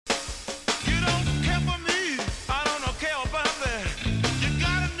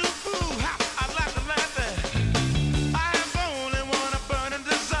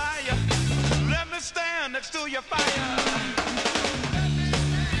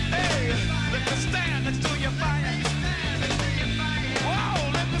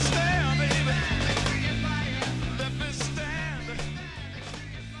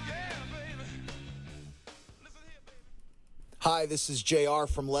Hi, this is JR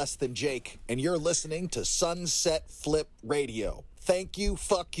from Less Than Jake, and you're listening to Sunset Flip Radio. Thank you,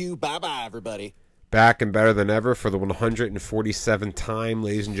 fuck you, bye-bye, everybody. Back and better than ever for the 147th time,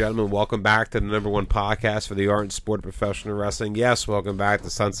 ladies and gentlemen. Welcome back to the number one podcast for the art and sport of professional wrestling. Yes, welcome back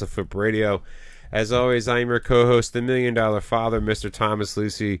to Sunset Flip Radio. As always, I am your co-host, the $1 Million Father, Mr. Thomas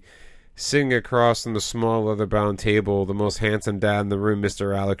Lucy, sitting across from the small leather-bound table, the most handsome dad in the room,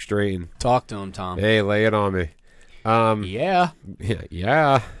 Mr. Alex Drayton. Talk to him, Tom. Hey, lay it on me. Yeah.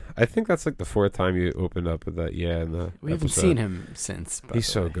 Yeah. I think that's like the fourth time you opened up with that. Yeah, in the we haven't episode. seen him since. He's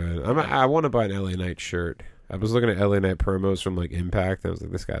so good. I want to buy an LA Knight shirt. I was looking at LA Knight promos from like Impact, and I was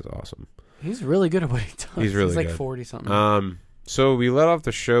like, this guy's awesome. He's really good at what he does. He's really like good. 40 something. So we let off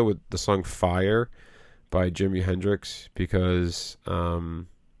the show with the song "Fire" by Jimi Hendrix because, I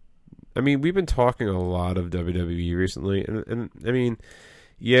mean, we've been talking a lot of WWE recently, and I mean,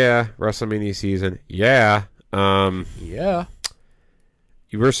 yeah, WrestleMania season, yeah. Yeah.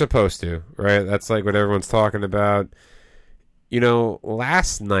 You were supposed to, right? That's like what everyone's talking about. You know,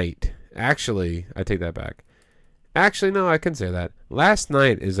 last night, actually, I take that back. Actually, no, I can say that. Last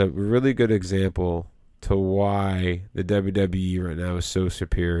night is a really good example to why the WWE right now is so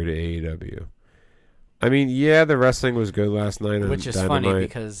superior to AEW. I mean, yeah, the wrestling was good last night. Which is Dynamite. funny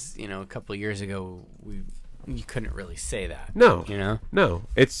because, you know, a couple of years ago, you couldn't really say that. No. You know? No.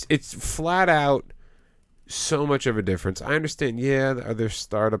 It's flat out so much of a difference. I understand, yeah, they're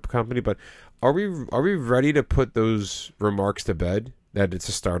startup company, but are we ready to put those remarks to bed that it's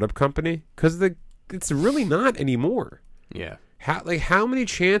a startup company? Because it's really not anymore. Yeah. How many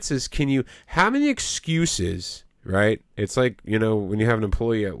chances can you? How many excuses? Right? It's like, you know, when you have an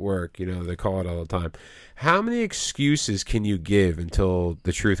employee at work, you know, they call it all the time. How many excuses can you give until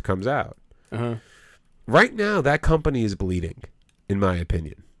the truth comes out? Uh-huh. Right now, that company is bleeding, in my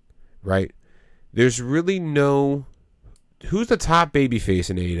opinion. Right? There's really no... Who's the top babyface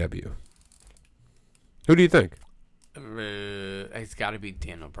in AEW? Who do you think? It's got to be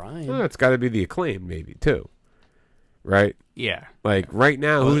Dan O'Brien. Well, it's got to be the Acclaimed, maybe, too. Right? Yeah. Like, right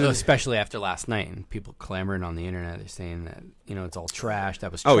now... Well, especially after last night, and people clamoring on the internet. They're saying that, you know, it's all trash.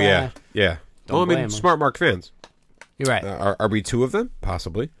 That was trash. Oh, yeah. Yeah. Don't I mean, blame 'em. Smart Mark fans. You're right. Are we two of them?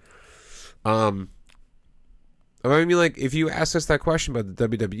 Possibly. I mean, like, if you ask us that question about the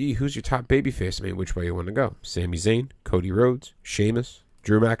WWE, who's your top babyface? I mean, which way you want to go? Sami Zayn, Cody Rhodes, Sheamus,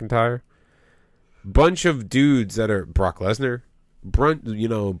 Drew McIntyre. Bunch of dudes that are Brock Lesnar.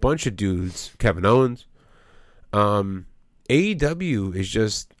 Bunch of dudes. Kevin Owens. AEW is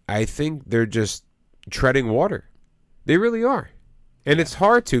just, I think they're just treading water. They really are. And it's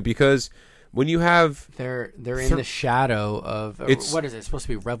hard to because when you have... They're in the shadow of... what is it? It's supposed to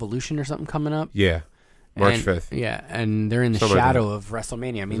be Revolution or something coming up? Yeah. March 5th. Yeah, and they're in the shadow of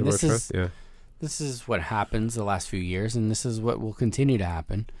WrestleMania. I mean, this is what happens the last few years, and this is what will continue to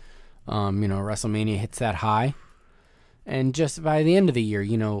happen. You know, WrestleMania hits that high, and just by the end of the year,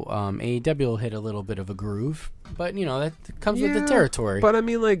 you know, AEW will hit a little bit of a groove, but, you know, that comes with the territory. But, I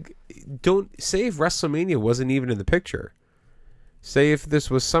mean, like, don't say if WrestleMania wasn't even in the picture. Say if this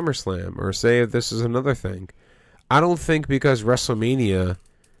was SummerSlam, or say if this is another thing. I don't think because WrestleMania...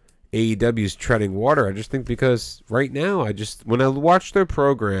 AEW's treading water. I just think because right now, when I watch their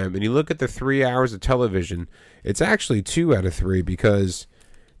program and you look at the 3 hours of television, it's actually 2 out of 3 because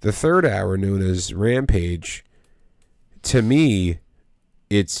the third hour, known as Rampage, to me,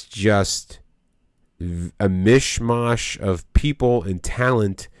 it's just a mishmash of people and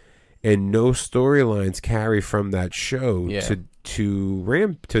talent, and no storylines carry from that show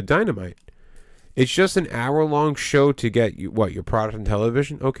to Dynamite. It's just an hour-long show to get your product on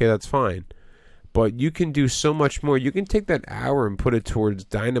television? Okay, that's fine. But you can do so much more. You can take that hour and put it towards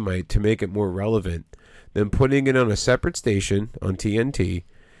Dynamite to make it more relevant than putting it on a separate station on TNT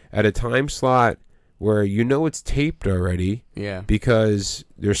at a time slot where you know it's taped already because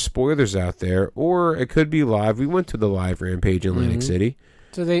there's spoilers out there, or it could be live. We went to the live Rampage in Atlantic City.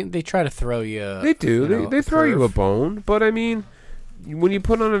 So they try to throw you... They do. They throw you a bone. But, I mean... When you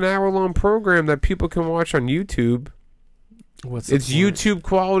put on an hour-long program that people can watch on YouTube, it's YouTube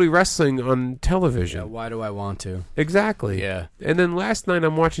quality wrestling on television. Yeah, why do I want to? Exactly. Yeah. And then last night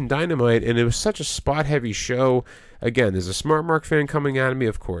I'm watching Dynamite, and it was such a spot-heavy show. Again, there's a Smart Mark fan coming at me,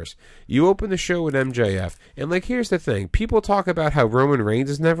 of course. You open the show with MJF, and, like, here's the thing. People talk about how Roman Reigns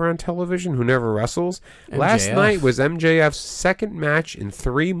is never on television, who never wrestles. MJF. Last night was MJF's second match in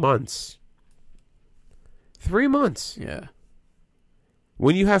 3 months. 3 months. Yeah.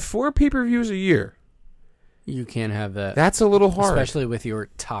 When you have 4 pay-per-views a year, you can't have that. That's a little hard. Especially with your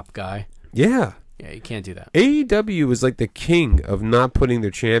top guy. Yeah. Yeah, you can't do that. AEW is like the king of not putting their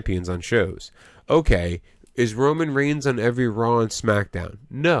champions on shows. Okay, Is Roman Reigns on every Raw and SmackDown?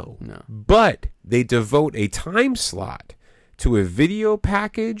 No. But they devote a time slot to a video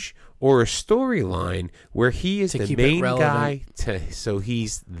package or a storyline where he is the main guy, so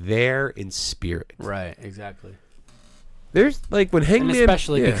he's there in spirit. Right, exactly. There's like when Hangman, and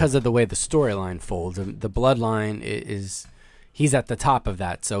especially because of the way the storyline folds, the bloodline is he's at the top of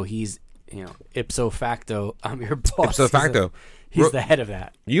that, so he's ipso facto, I'm your boss. Ipso facto, he's the head of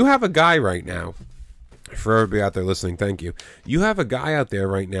that. You have a guy right now. For everybody out there listening, thank you. You have a guy out there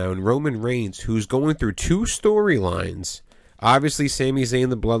right now in Roman Reigns who's going through two storylines. Obviously, Sami Zayn,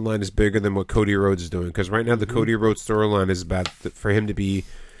 the bloodline, is bigger than what Cody Rhodes is doing, because right now the Cody Rhodes storyline is about for him to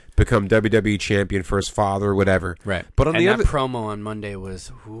become WWE champion for his father or whatever. Right. But on that promo on Monday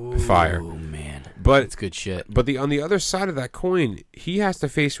was fire. Oh man, but it's good shit. But on the other side of that coin, he has to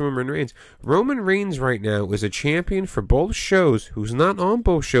face Roman Reigns. Roman Reigns right now is a champion for both shows, who's not on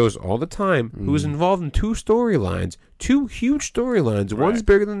both shows all the time, who's involved in two storylines, two huge storylines. Right. One's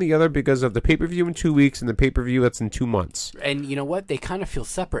bigger than the other because of the pay-per-view in 2 weeks and the pay-per-view that's in 2 months. And you know what? They kind of feel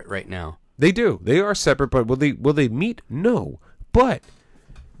separate right now. They do. They are separate, but will they meet? No. But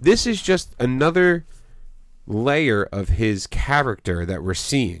this is just another layer of his character that we're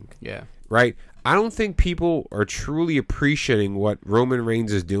seeing. Yeah. Right? I don't think people are truly appreciating what Roman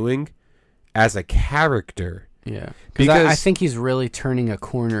Reigns is doing as a character. Yeah. Because I think he's really turning a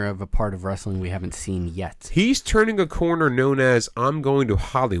corner of a part of wrestling we haven't seen yet. He's turning a corner known as, I'm going to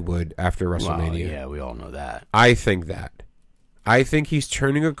Hollywood after WrestleMania. Well, yeah, we all know that. I think that. I think he's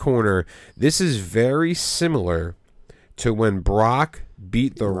turning a corner. This is very similar to when Brock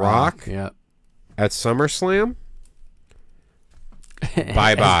beat The Rock at SummerSlam.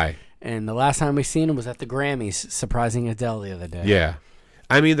 Bye-bye. And the last time we seen him was at the Grammys, surprising Adele the other day. Yeah.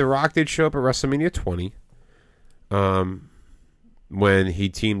 I mean, The Rock did show up at WrestleMania 20 when he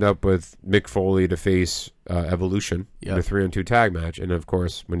teamed up with Mick Foley to face Evolution in a 3-on-2 tag match. And, of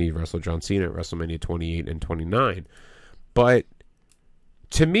course, when he wrestled John Cena at WrestleMania 28 and 29. But,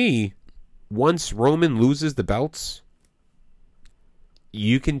 to me, once Roman loses the belts,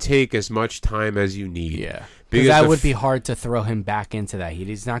 you can take as much time as you need. Yeah. Because that would be hard to throw him back into that.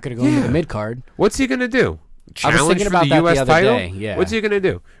 He's not going to go into the mid-card. What's he going to do? Challenge for the U.S. title? Yeah. What's he going to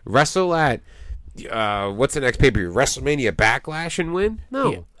do? Wrestle at, what's the next pay-per-view? WrestleMania Backlash and win?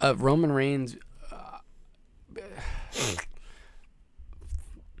 No. Yeah. Roman Reigns,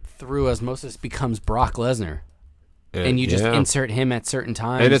 through osmosis, becomes Brock Lesnar. And you just insert him at certain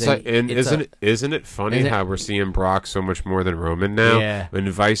times. And it's like, isn't it funny how we're seeing Brock so much more than Roman now? Yeah. And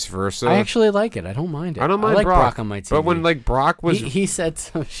vice versa. I actually like it. I don't mind it. I don't mind like Brock on my team. But when Brock was, he said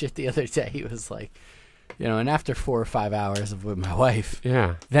some shit the other day. He was like, and after 4 or 5 hours with my wife,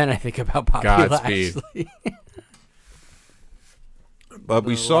 then I think about Bobby Lashley. But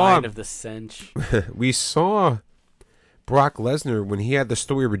we saw line of the cinch. We saw Brock Lesnar, when he had the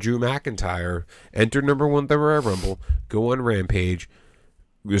story with Drew McIntyre, enter number 1 the Royal Rumble, go on Rampage,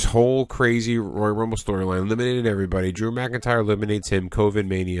 this whole crazy Royal Rumble storyline, eliminated everybody. Drew McIntyre eliminates him, COVID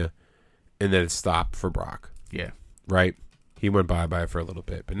Mania, and then it stopped for Brock. Yeah. Right? He went bye-bye for a little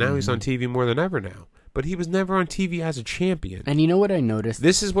bit, but now he's on TV more than ever now. But he was never on TV as a champion. And you know what I noticed?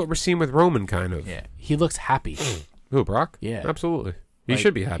 This is what we're seeing with Roman, kind of. Yeah. He looks happy. Who, Brock? Yeah. Absolutely. He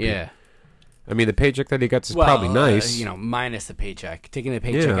should be happy. Yeah. I mean, the paycheck that he gets is probably nice. Minus the paycheck. Taking the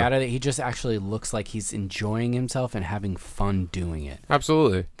paycheck out of it, he just actually looks like he's enjoying himself and having fun doing it.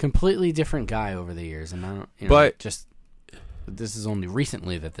 Absolutely. Completely different guy over the years. And I don't, this is only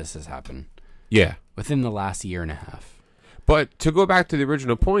recently that this has happened. Yeah. Within the last year and a half. But to go back to the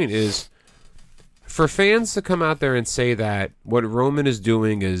original point is, for fans to come out there and say that what Roman is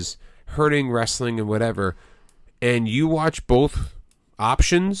doing is hurting wrestling and whatever, and you watch both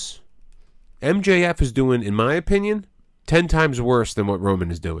options, MJF is doing, in my opinion, 10 times worse than what Roman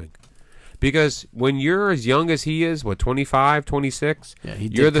is doing. Because when you're as young as he is, 25, 26,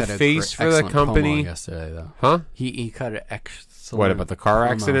 you're the face for the company. Yesterday, though. Huh? He cut an excellent What, about the car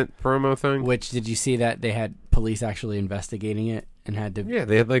accident promo thing? Which, did you see that they had police actually investigating it and had to... Yeah,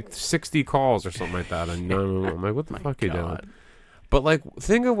 they had like 60 calls or something like that. And I'm like, what the fuck are you doing? But like,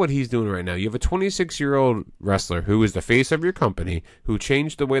 think of what he's doing right now. You have a 26-year-old wrestler who is the face of your company, who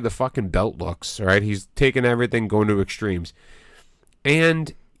changed the way the fucking belt looks, right? He's taken everything, going to extremes.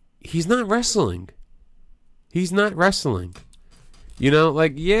 And he's not wrestling. He's not wrestling.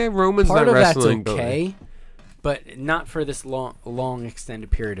 Roman's part not wrestling. That's okay. But not for this long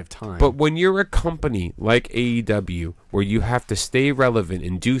extended period of time. But when you're a company like AEW, where you have to stay relevant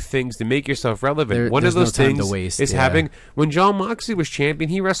and do things to make yourself relevant, one of those things is having... When Jon Moxley was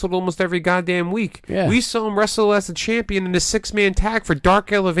champion, he wrestled almost every goddamn week. Yeah. We saw him wrestle as a champion in a 6-man tag for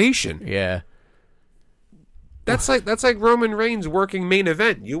Dark Elevation. Yeah. That's like Roman Reigns working main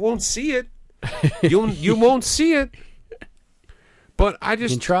event. You won't see it. You won't see it. But I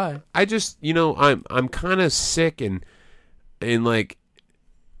just you can try. I just I'm kind of sick and like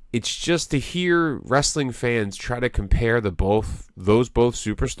it's just to hear wrestling fans try to compare those both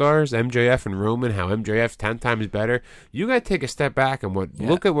superstars, MJF and Roman, how MJF's 10 times better. You got to take a step back and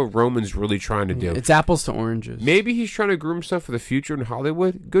look at what Roman's really trying to do. It's apples to oranges. Maybe he's trying to groom himself for the future in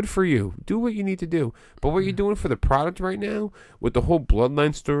Hollywood. Good for you. Do what you need to do. But what you're doing for the product right now, with the whole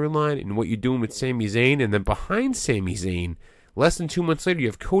Bloodline storyline and what you're doing with Sami Zayn, and then behind Sami Zayn, less than 2 months later, you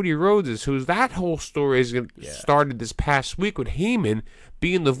have Cody Rhodes, who's that whole story started this past week with Heyman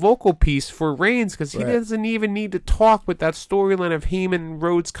being the vocal piece for Reigns, because he doesn't even need to talk with that storyline of Heyman and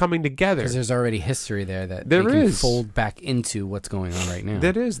Rhodes coming together. Because there's already history there that they can fold back into what's going on right now.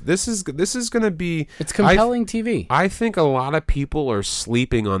 That is. This is going to be... It's compelling TV. I think a lot of people are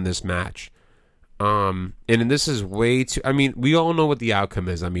sleeping on this match. And this is way too... I mean, we all know what the outcome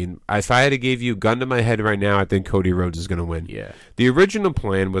is. I mean, if I had to give you a gun to my head right now, I think Cody Rhodes is going to win. Yeah. The original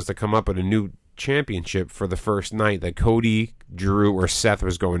plan was to come up with a new championship for the first night that Cody, Drew, or Seth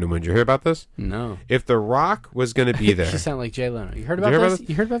was going to win. Did you hear about this? No. If The Rock was going to be there... You sound like Jay Leno. You heard about this?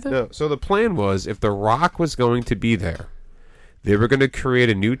 You heard about this? No. So the plan was, if The Rock was going to be there, they were going to create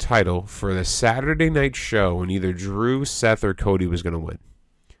a new title for the Saturday night show, and either Drew, Seth, or Cody was going to win.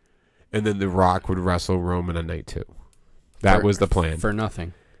 And then The Rock would wrestle Roman on night 2. That was the plan. For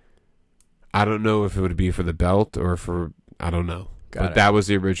nothing. I don't know if it would be for the belt or for... I don't know. But that was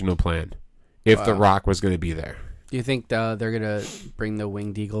the original plan. If The Rock was going to be there. Do you think they're going to bring the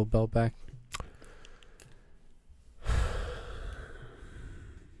Winged Eagle belt back?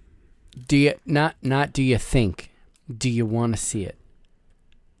 Do you... Not do you think. Do you want to see it?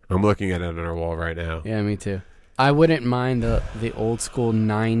 I'm looking at it on our wall right now. Yeah, me too. I wouldn't mind the old school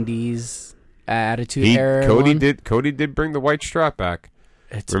 90s Attitude Era. Cody did bring the white strap back.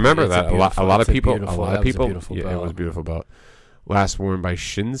 Remember that a lot of people. Yeah, it was a beautiful belt. Last worn by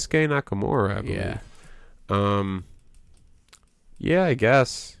Shinsuke Nakamura, I believe. Yeah. Yeah, I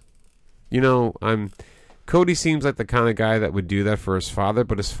guess. Cody seems like the kind of guy that would do that for his father,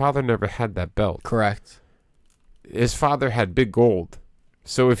 but his father never had that belt. Correct. His father had Big Gold.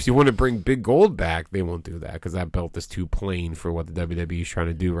 So if you want to bring Big Gold back, they won't do that because that belt is too plain for what the WWE is trying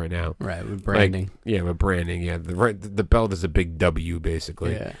to do right now. Right, with branding. With branding. Yeah, the belt is a big W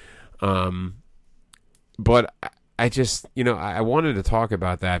basically. Yeah. But I just, I wanted to talk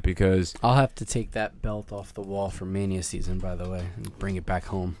about that because I'll have to take that belt off the wall for Mania season, by the way, and bring it back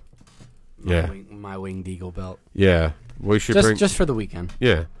home. My Winged Eagle belt. Yeah, we should just for the weekend.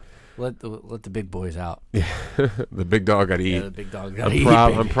 Yeah. Let the big boys out. Yeah, the big dog got to eat. Yeah, the big dog got to eat.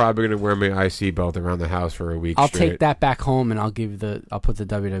 I'm probably going to wear my IC belt around the house for a week. I'll take that back home and I'll put the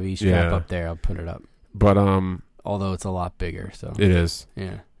WWE strap up there. I'll put it up. But although it's a lot bigger, so it is.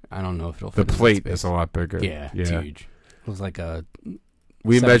 Yeah, I don't know if it'll fit. The plate is a lot bigger. Yeah, it's huge. Looks like a.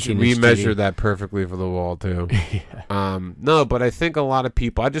 We measured that perfectly for the wall too. Yeah. No, but I think a lot of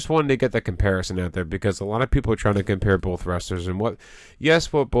people. I just wanted to get that comparison out there because a lot of people are trying to compare both wrestlers and what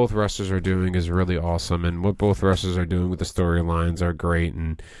both wrestlers are doing is really awesome, and what both wrestlers are doing with the storylines are great.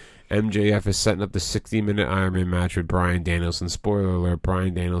 And MJF is setting up the 60-minute Iron Man match with Bryan Danielson. Spoiler alert: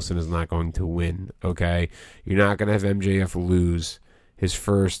 Bryan Danielson is not going to win. Okay, you're not going to have MJF lose his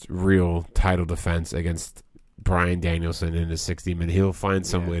first real title defense against Bryan Danielson in a 60-minute. He'll find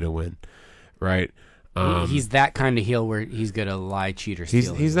some way to win, right? He's that kind of heel where he's gonna lie, cheat, or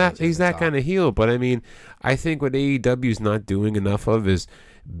steal. He's that kind of heel. But I mean, I think what AEW's not doing enough of is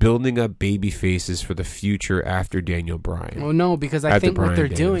building up baby faces for the future after Daniel Bryan. Well, no, because I think what they're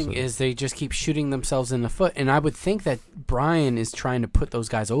doing is they just keep shooting themselves in the foot, and I would think that Bryan is trying to put those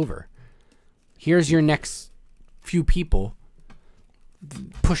guys over. Here's your next few people.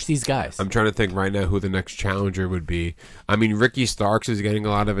 Push these guys. I'm trying to think right now who the next challenger would be. I mean, Ricky Starks is getting a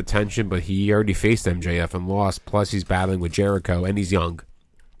lot of attention, but he already faced MJF and lost. Plus, he's battling with Jericho, and he's young.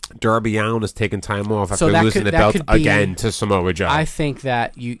 Darby Allin has taken time off after losing the belt again to Samoa Joe. I think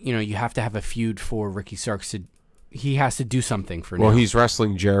that you have to have a feud for Ricky Starks to. He has to do something for now. Well, he's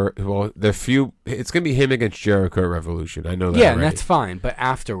wrestling Jericho. Well, it's going to be him against Jericho Revolution. I know that. Yeah, already. and that's fine. But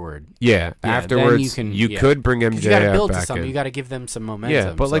afterward. Yeah, afterwards, you could bring MJF you got to build back to something. in. You got to give them some momentum.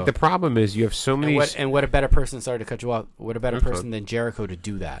 Yeah, but like the problem is you have so many. And what a better person, sorry to cut you off, what a better person than Jericho to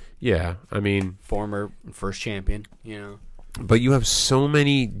do that. Yeah, I mean. Former first champion, But you have so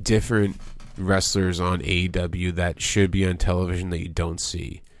many different wrestlers on AEW that should be on television that you don't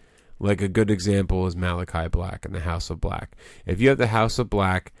see. Like a good example is Malachi Black and the House of Black. If you have the House of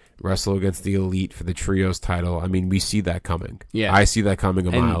Black wrestle against the Elite for the Trios title. I mean, we see that coming. Yeah. I see that coming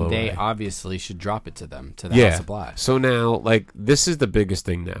a mile away. They obviously should drop it to them, to the House of Black. So now, like, this is the biggest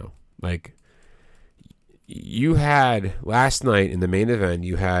thing now. Like, you had, last night in the main event,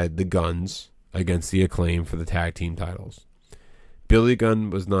 you had the Guns against the Acclaim for the tag team titles. Billy Gunn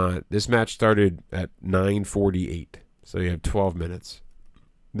was not. This match started at 9:48, so you have 12 minutes.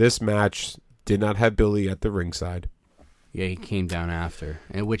 This match did not have Billy at the ringside. Yeah, he came down after,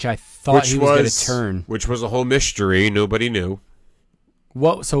 which I thought he was going to turn. Which was a whole mystery. Nobody knew.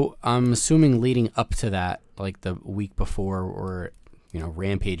 Well, so I'm assuming leading up to that, like the week before or,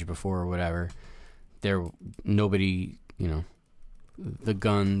 Rampage before or whatever, nobody, the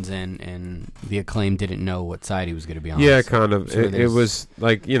Guns and the Acclaim didn't know what side he was going to be on. Yeah, kind of. So it was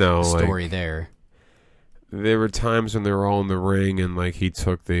like, story there. There were times when they were all in the ring and like he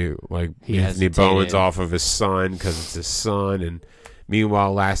took the Anthony Bowens off of his son because it's his son. And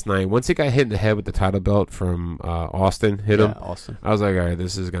meanwhile, last night, once he got hit in the head with the title belt from Austin, him. Austin. I was like, all right,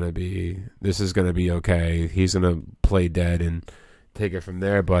 this is gonna be okay. He's gonna play dead and take it from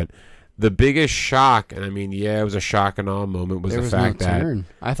there. But the biggest shock, and I mean, it was a shock and awe moment, was the fact that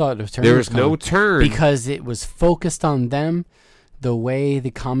I thought the turn there was no turn because it was focused on them. The way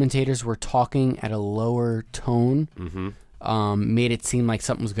the commentators were talking at a lower tone made it seem like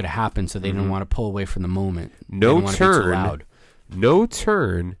something was going to happen, so they didn't want to pull away from the moment. No turn. No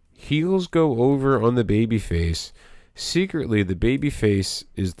turn. Heels go over on the babyface. Secretly, the babyface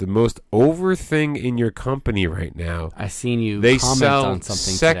is the most over thing in your company right now. I seen you comment on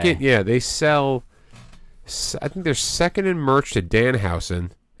something today. Yeah, they sell. I think they're second in merch to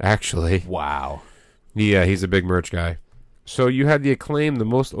Danhausen, actually. Wow. Yeah, he's a big merch guy. So you had the Acclaim, the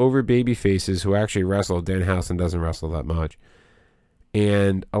most over baby faces who actually wrestle. Danhausen doesn't wrestle that much.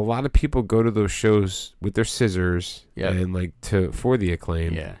 And a lot of people go to those shows with their scissors and for the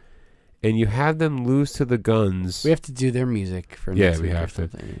Acclaim. Yeah. And you have them lose to the Guns. We have to do their music for next week. Yeah, we have to.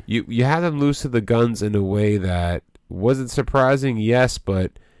 You have them lose to the Guns in a way that wasn't surprising, yes,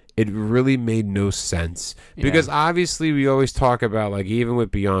 but it really made no sense. Because obviously we always talk about, like, even with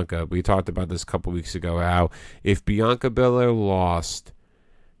Bianca, we talked about this a couple weeks ago, how if Bianca Belair lost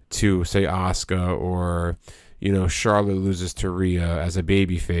to, say, Asuka or, Charlotte loses to Rhea as a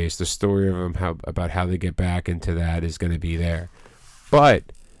babyface, the story of them about how they get back into that is going to be there. But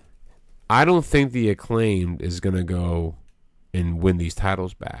I don't think the Acclaimed is going to go and win these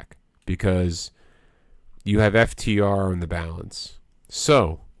titles back because you have FTR on the balance.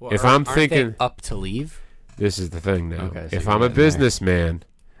 So if I'm thinking up to leave, this is the thing now. Okay, so if I'm a businessman,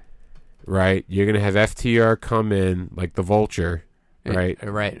 right, you're gonna have FTR come in like the Vulture, right?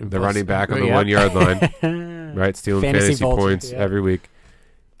 Right. The running back on the 1 yard line, right, stealing fantasy points every week.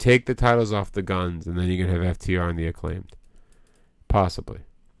 Take the titles off the Guns, and then you can have FTR and the Acclaimed, possibly.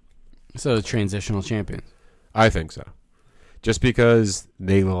 So the transitional champions. I think so, just because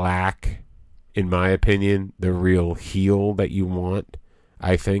they lack, in my opinion, the real heel that you want.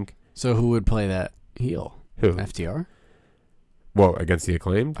 I think. So who would play that heel? Who? FTR? Well, against the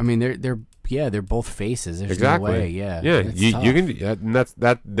Acclaimed? I mean, they're both faces. There's exactly. no way. Yeah. You can. And that's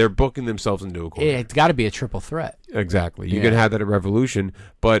that. They're booking themselves into a corner. It's got to be a triple threat. Exactly. You can have that at Revolution,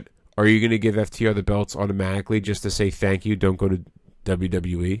 but are you going to give FTR the belts automatically just to say thank you? Don't go to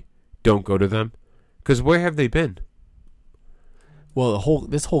WWE. Don't go to them, because where have they been? Well,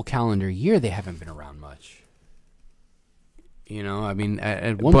 this whole calendar year they haven't been around much. I mean,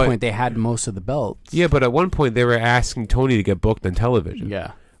 at one point they had most of the belts. Yeah, but at one point they were asking Tony to get booked on television.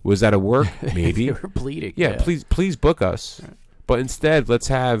 Yeah. Was that a work? Maybe. They were pleading. Yeah, please book us. Right. But instead, let's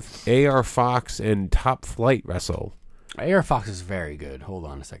have AR Fox and Top Flight wrestle. AR Fox is very good. Hold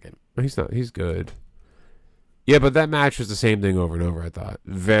on a second. He's not. He's good. Yeah, but that match was the same thing over and over, I thought.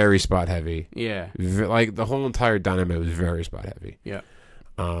 Very spot heavy. Yeah. Like, the whole entire Dynamite was very spot heavy. Yeah.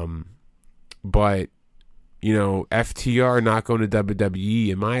 But FTR not going to WWE,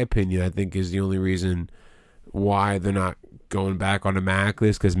 in my opinion, I think is the only reason why they're not going back automatically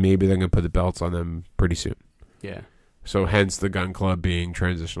is because maybe they're going to put the belts on them pretty soon. Yeah. So hence the Gun Club being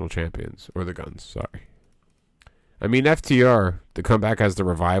transitional champions, or the Guns, sorry. I mean, FTR, to come back as the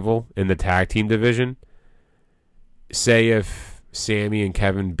Revival in the tag team division, say if Sammy and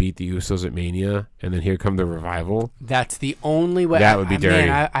Kevin beat the Usos at Mania, and then here come the Revival. That's the only way. That would be dirty.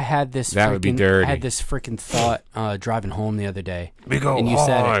 Man, I had this. That would be dirty. I had this freaking thought driving home the other day. We go and you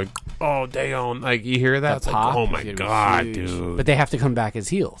hard all day on. Like, you hear that? It's like, oh my god, dude! But they have to come back as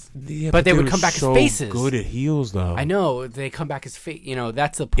heels. Yeah, but they would come back as faces. Good at heels, though. I know they come back as face.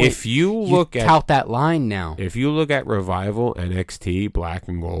 That's the point. If you look at tout that line now. If you look at Revival NXT Black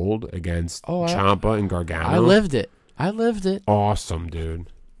and Gold against Ciampa and Gargano, I lived it. Awesome, dude.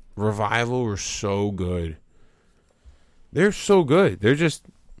 Revival are so good. They're so good. They're just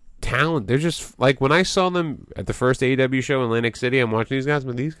talent. They're just like when I saw them at the first AEW show in Atlantic City. I'm watching these guys,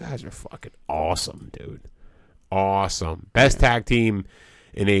 but these guys are fucking awesome, dude. Awesome. Best tag team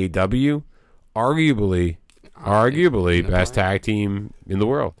in AEW, arguably best tag team in the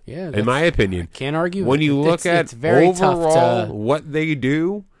world. Yeah, in my opinion. I can't argue. When you look at overall what they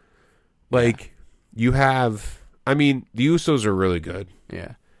do, like you have. I mean, the Usos are really good.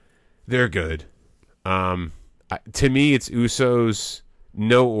 Yeah, they're good. To me, it's Usos.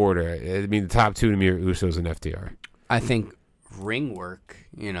 No order. I mean, the top two to me are Usos and FTR. I think ring work,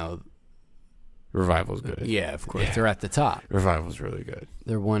 Revival's good. Yeah, of course. Yeah. They're at the top. Revival's really good.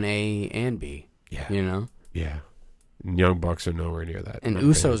 They're 1A and B. Yeah. Yeah. And Young Bucks are nowhere near that. And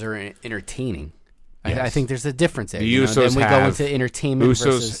Usos are entertaining. Yes. I think there's a difference there. The Usos then we go into entertainment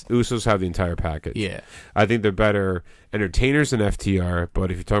versus... Usos have the entire package. Yeah. I think they're better entertainers than FTR,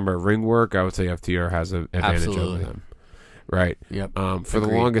 but if you're talking about ring work, I would say FTR has an advantage over them. Right. Yep. For the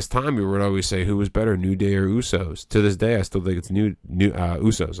longest time, we would always say who was better, New Day or Usos. To this day, I still think it's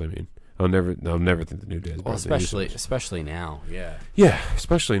Usos. I mean, I'll never think the New Day is better. Especially now. Yeah. Yeah,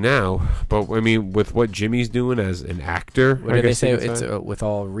 especially now. But I mean, with what Jimmy's doing as an actor, what do they say? It's with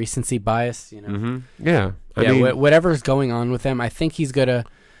all recency bias, Mm-hmm. Yeah. I mean, whatever's going on with them, I think he's gonna.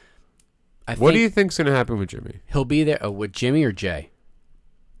 What do you think's gonna happen with Jimmy? He'll be there with Jimmy or Jay.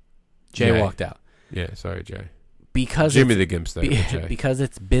 Jay walked out. Yeah. Sorry, Jay. Because Jimmy the Gimp's there. Because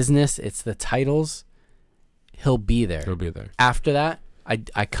it's business, it's the titles. He'll be there. He'll be there. After that,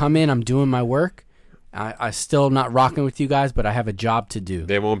 I come in, I'm doing my work. I still not rocking with you guys, but I have a job to do.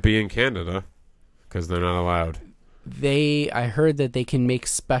 They won't be in Canada because they're not allowed. I heard that they can make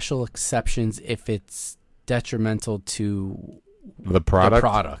special exceptions if it's detrimental to the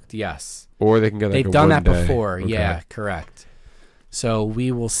product. Yes. Or they can get. They've done that before. Okay. Yeah, correct. So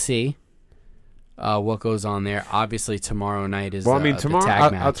we will see. What goes on there? Obviously, tomorrow night is. Well, I mean, tomorrow. the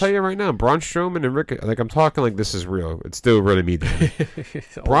tag match. I'll tell you right now, Braun Strowman and Ricochet. Like I'm talking like this is real. It's still really me.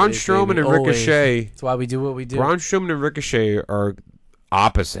 Braun Strowman and Ricochet. That's why we do what we do. Braun Strowman and Ricochet are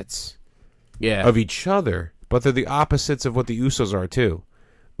opposites. Yeah. Of each other, but they're the opposites of what the Usos are too.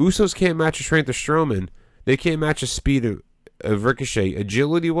 Usos can't match the strength of Strowman. They can't match the speed of Ricochet.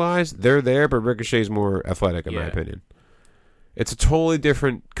 Agility wise, they're there, but Ricochet's more athletic in my opinion. It's a totally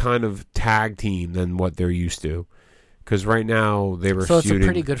different kind of tag team than what they're used to. Because right now they were it's a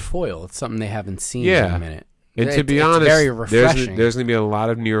pretty good foil. It's something they haven't seen in a minute. And to be honest, very refreshing. There's going to be a lot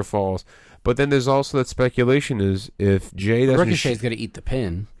of near falls. But then there's also that speculation is if Jay doesn't... Ricochet's going to eat the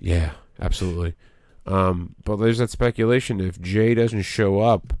pin. Yeah, absolutely. But there's that speculation if Jay doesn't show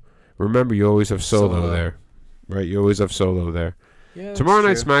up, remember you always have Solo there. Right? You always have Solo there. Yeah, tomorrow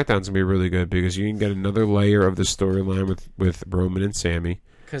night SmackDown's going to be really good because you can get another layer of the storyline with Roman and Sammy.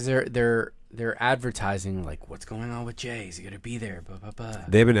 Because they're advertising like what's going on with Jay. Is he going to be there? Blah, blah, blah.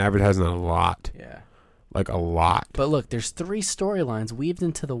 They've been advertising a lot. Yeah. Like a lot. But look, there's 3 storylines weaved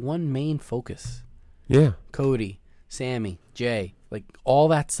into the one main focus. Yeah. Cody, Sammy, Jay, like all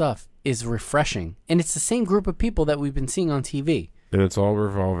that stuff is refreshing. And it's the same group of people that we've been seeing on TV. And it's all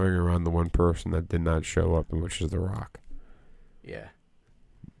revolving around the one person that did not show up, which is The Rock. Yeah.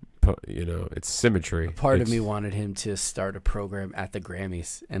 But, it's symmetry. Part of me wanted him to start a program at the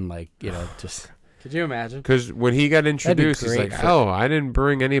Grammys and just... Could you imagine? Because when he got introduced, he's like, I didn't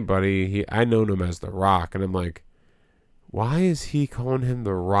bring anybody. I known him as The Rock. And I'm like, why is he calling him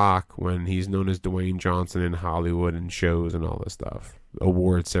The Rock when he's known as Dwayne Johnson in Hollywood and shows and all this stuff?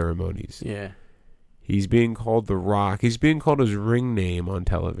 Award ceremonies. Yeah. He's being called The Rock. He's being called his ring name on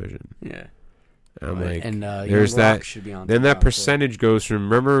television. Yeah. I'm like, and there's that. Should be on then that percentage goes from,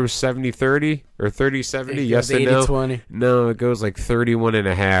 remember it was 70-30 or 30-70? Yes and no? 80-20. No, it goes like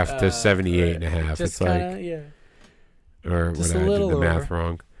 31.5 to 78.5. It's like, or just whatever, I did the math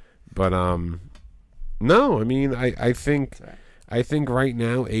wrong. But no, I mean, I think right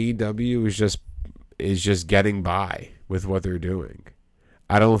now AEW is just getting by with what they're doing.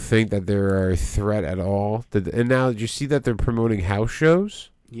 I don't think that they're a threat at all. And now, did you see that they're promoting house shows?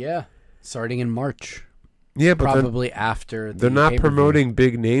 Yeah. Starting in March. Yeah, but probably after they're not promoting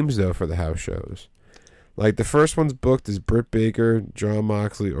big names though for the house shows. Like the first one's booked is Britt Baker, Jon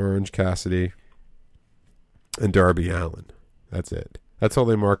Moxley, Orange Cassidy, and Darby Allin. That's it. That's all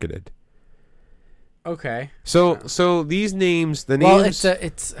they marketed. Okay. So these names, the names. Well,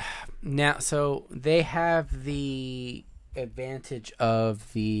 it's now. So they have the advantage of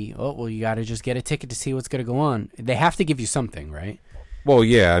you got to just get a ticket to see what's going to go on. They have to give you something, right? Well,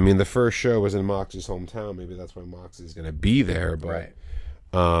 yeah. I mean, the first show was in Moxley's hometown. Maybe that's why Moxley's going to be there. But, right.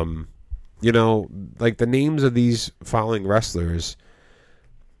 like the names of these following wrestlers,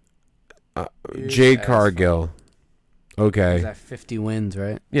 Jade Cargill. Okay. He's at 50 wins,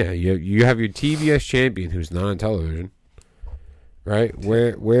 right? Yeah, you have your TBS champion who's not on television, right?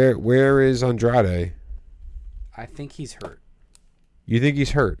 Where is Andrade? I think he's hurt. You think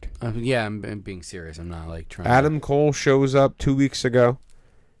he's hurt? Yeah, I'm being serious. I'm not like trying. Adam Cole shows up 2 weeks ago.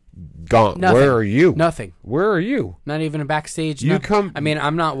 Gone. Nothing. Where are you? Nothing. Where are you? Not even a backstage. You come. I mean,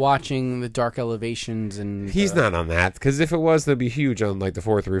 I'm not watching the Dark Elevations and. He's not on that because if it was, that'd be huge on like the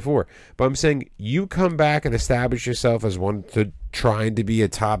 434. But I'm saying you come back and establish yourself as one to trying to be a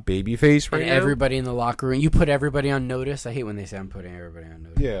top babyface right now. Everybody in the locker room. You put everybody on notice. I hate when they say I'm putting everybody on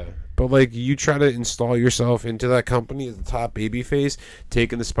notice. Yeah. But like you try to install yourself into that company as the top babyface,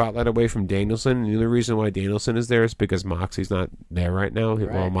 taking the spotlight away from Danielson. And the only reason why Danielson is there is because Moxie's not there right now.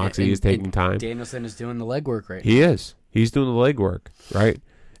 Right. Well, Moxie is taking time. Danielson is doing the legwork right now. He is. He's doing the legwork, right?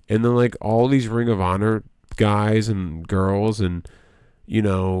 And then like all these Ring of Honor guys and girls, and you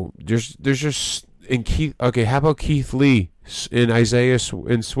know, there's just in Keith. Okay, how about Keith Lee and Isaiah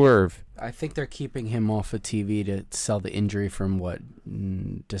and Swerve? I think they're keeping him off of TV to sell the injury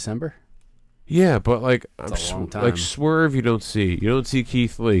from December. Yeah, but like it's a long time. Like Swerve, you don't see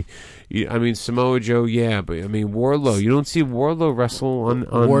Keith Lee. I mean Samoa Joe, yeah, but I mean Wardlow, you don't see Wardlow wrestle on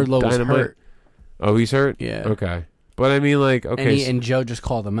Wardlow Dynamite. Was hurt. Oh, he's hurt. Yeah. Okay, but I mean like okay, and Joe just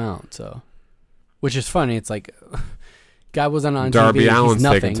called him out, so which is funny. It's like guy wasn't on Darby TV. Allin's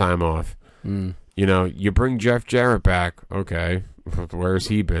taking taking time off. You know, you bring Jeff Jarrett back. Okay. Where's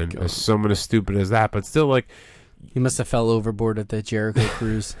he been? As someone as stupid as that, but still, like he must have fell overboard at the Jericho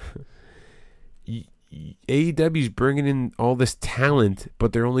cruise. AEW's bringing in all this talent,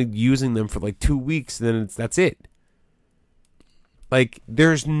 but they're only using them for like 2 weeks. Then that's it. Like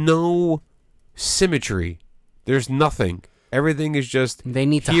there's no symmetry. There's nothing. Everything is just. They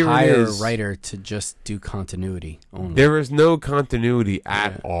need to hire a writer to just do continuity only. There is no continuity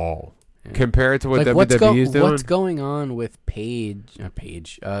at all. Yeah. Compared to what WWE is doing. What's going on with Saraya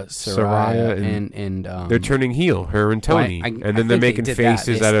and they're turning heel, her and Tony, and then they're making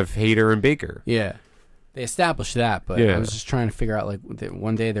faces out of Hayter and Baker. Yeah, they established that, but I was just trying to figure out like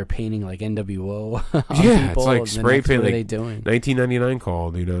one day they're painting like NWO. Yeah, people, it's like spray paint. Like they doing? 1999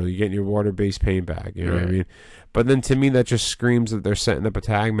 called. You know, you getting your water-based paint back. You know what I mean? But then to me, that just screams that they're setting up a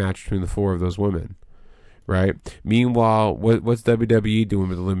tag match between the four of those women. Right. Meanwhile, what's WWE doing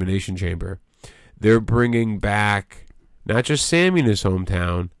with Elimination Chamber? They're bringing back not just Sammy in his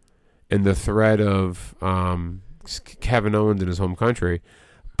hometown and the threat of Kevin Owens in his home country,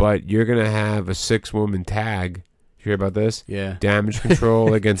 but you're going to have a 6-woman tag. Did you hear about this? Yeah. Damage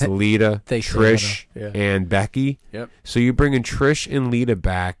Control against Lita, Trish, and Becky. Yep. So you're bringing Trish and Lita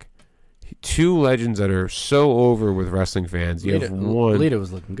back. 2 legends that are so over with wrestling fans. You have one. Lita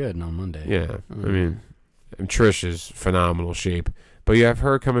was looking good on Monday. Yeah. I mean. And Trish is phenomenal shape. But you have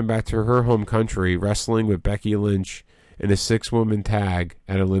her coming back to her home country, wrestling with Becky Lynch in a 6-woman tag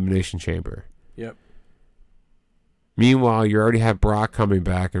at Elimination Chamber. Yep. Meanwhile, you already have Brock coming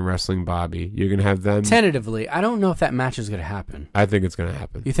back and wrestling Bobby. You're going to have them... Tentatively. I don't know if that match is going to happen. I think it's going to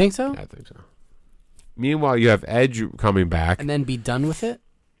happen. You think so? I think so. Meanwhile, you have Edge coming back. And then be done with it?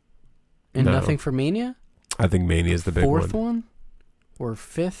 And nothing for Mania? I think Mania is the big Fourth one? Or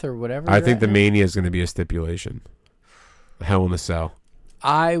 5th or whatever. I think the Mania is going to be a stipulation. Hell in a Cell.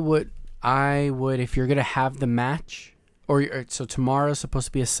 I would if you're going to have the match, so tomorrow's supposed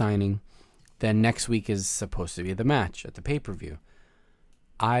to be a signing, then next week is supposed to be the match at the pay-per-view.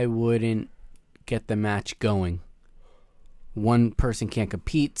 I wouldn't get the match going. One person can't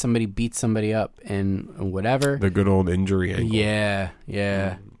compete, somebody beats somebody up and whatever. The good old injury angle.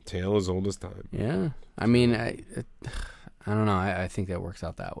 Yeah. Tale as old as time. Yeah. I mean, I don't know. I think that works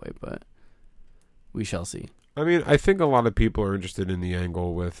out that way, but we shall see. I mean, I think a lot of people are interested in the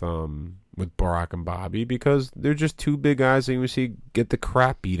angle with Brock and Bobby because they're just 2 big guys that you see get the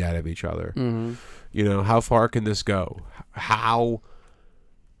crap beat out of each other. Mm-hmm. You know, how far can this go? How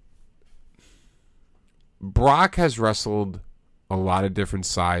Brock has wrestled a lot of different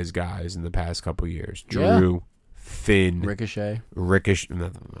size guys in the past couple of years. Drew, Finn, Ricochet.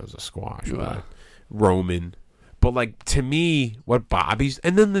 That was a squash. Wow. Roman. But, like, to me, what Bobby's...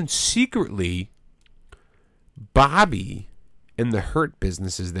 And then secretly, Bobby and the Hurt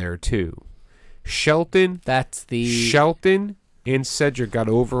Business is there, too. Shelton and Cedric got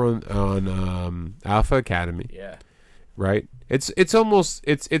over on Alpha Academy. Yeah. Right? It's almost...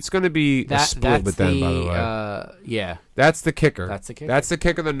 It's going to be a split with them, by the way. Yeah. That's the kicker. That's the kicker. That's the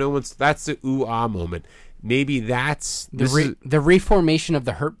kicker that no one's... That's the ooh-ah moment. Maybe that's... The reformation of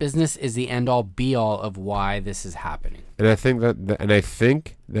the Hurt Business is the end-all, be-all of why this is happening. And I think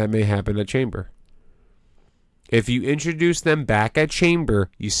that may happen at Chamber. If you introduce them back at Chamber,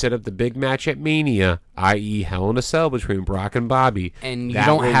 you set up the big match at Mania, i.e. Hell in a Cell between Brock and Bobby. And you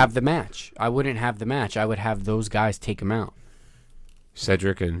don't have the match. I wouldn't have the match. I would have those guys take them out.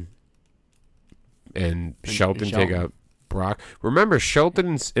 Cedric and Shelton take out Brock. Remember,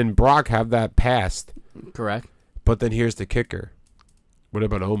 Shelton and Brock have that past. Correct. But then here's the kicker. What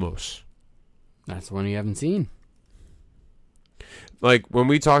about Omos? That's one you haven't seen. Like, when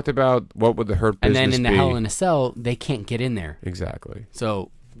we talked about what would the Hurt Business be. And then in the Hell in a Cell, they can't get in there. Exactly.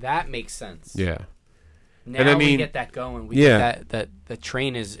 So that makes sense. Yeah. Now we get that going. We get that the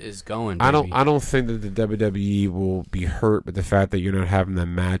train is going, baby. I don't think that the WWE will be hurt with the fact that you're not having that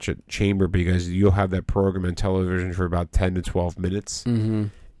match at Chamber, because you'll have that program on television for about 10 to 12 minutes. Mm-hmm.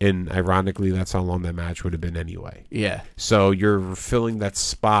 And ironically, that's how long that match would have been anyway. Yeah. So you're filling that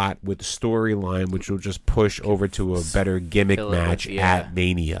spot with the storyline, which will just push over to a better gimmick match at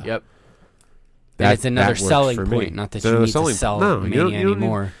Mania. Yep. And it's another selling point. Not that you need to sell Mania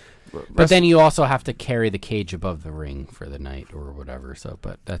anymore. But then you also have to carry the cage above the ring for the night or whatever. So,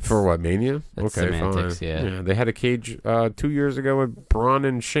 but that's for what, Mania? That's okay, semantics, fine. Yeah, they had a cage 2 years ago with Braun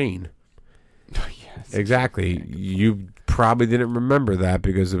and Shane. Yes, exactly. You probably didn't remember that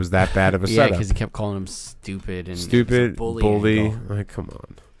because it was that bad of a setup. Yeah, because he kept calling him stupid and bully. Like, come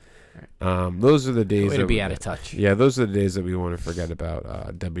on. Right. Those are the days that would be out of touch. Yeah, those are the days that we want to forget about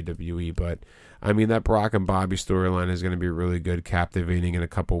WWE. But I mean, that Brock and Bobby storyline is going to be really good, captivating in a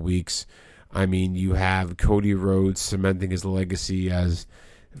couple weeks. I mean, you have Cody Rhodes cementing his legacy as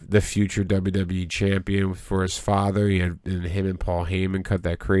the future WWE champion for his father. And him and Paul Heyman cut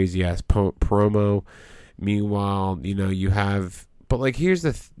that crazy ass promo. Meanwhile, you have, but like,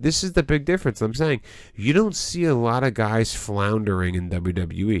 this is the big difference. I'm saying you don't see a lot of guys floundering in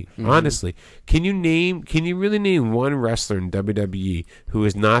WWE. Mm-hmm. Honestly, can you really name one wrestler in WWE who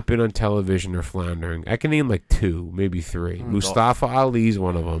has not been on television or floundering? I can name like 2, maybe 3. Mustafa Ali's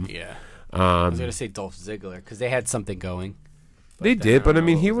one of them. Yeah. I was gonna say Dolph Ziggler because they had something going. They did, but I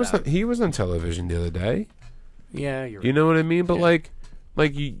mean, he was on television the other day. Yeah, you're right. You know what I mean? But like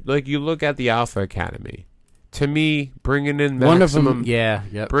you look at the Alpha Academy. To me, bringing in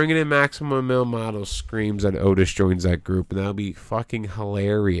bringing in Maximum Male Models screams that Otis joins that group, and that'll be fucking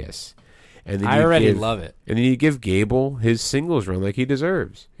hilarious. And then I already love it. And then you give Gable his singles run like he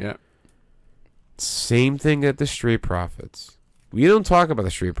deserves. Yeah. Same thing at the Street Profits. We don't talk about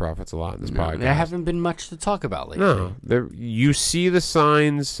the Street Profits a lot in this podcast. There haven't been much to talk about lately. No, you see the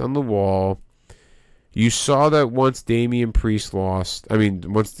signs on the wall. You saw that once Damian Priest lost. I mean,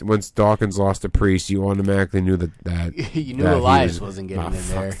 once Dawkins lost to Priest, you automatically knew that you knew Elias wasn't getting in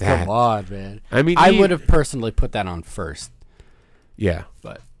there. That. Come on, man. I mean, I would have personally put that on first. Yeah,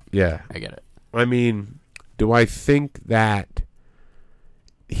 but yeah, I get it. I mean, do I think that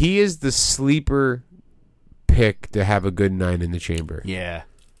he is the sleeper pick to have a good night in the Chamber? Yeah,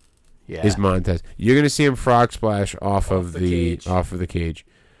 yeah. Is Montez? You're gonna see him frog splash off of the cage.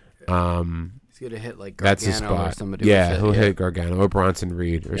 He's gonna hit like Gargano, that's his spot. Or somebody. Yeah, he'll hit Gargano or Bronson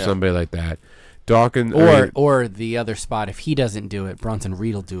Reed or somebody like that. Dawkins or the other spot. If he doesn't do it, Bronson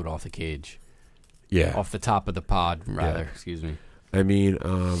Reed will do it off the cage. Yeah, off the top of the pod, rather. Yeah. Excuse me. I mean,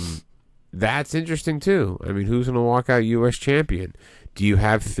 that's interesting too. I mean, who's gonna walk out U.S. champion? Do you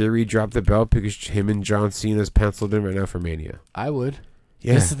have Theory drop the belt because him and John Cena's penciled in right now for Mania? I would.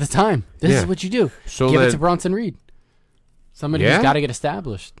 Yeah. This is the time. This is what you do. So give it to Bronson Reed. Somebody who's got to get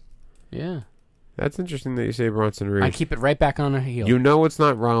established. Yeah. That's interesting that you say Bronson Reed. I keep it right back on a heel. You know it's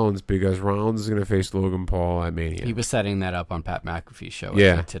not Rollins because Rollins is going to face Logan Paul at Mania. He was setting that up on Pat McAfee's show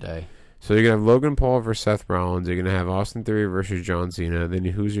today. So you're going to have Logan Paul versus Seth Rollins. You're going to have Austin Theory versus John Cena. Then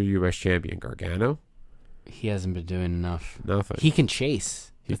who's your U.S. champion? Gargano? He hasn't been doing enough. Nothing. He can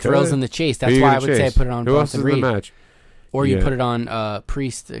chase. He thrills in the chase. That's why I would say put it on Bronson Reed. Who else is in the match? Or you put it on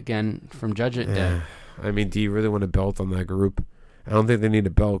Priest again from Judgment Day. I mean, do you really want a belt on that group? I don't think they need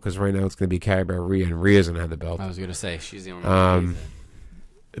a belt because right now it's going to be carried by Rhea, and Rhea's going to have the belt. I was going to say, she's the only one.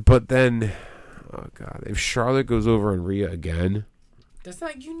 But then, oh, God, if Charlotte goes over on Rhea again. That's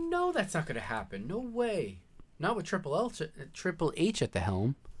not going to happen. No way. Not with Triple H at the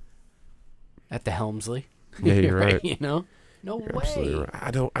helm. At the Helmsley. Yeah, you're right. You know? No you're way. Absolutely right.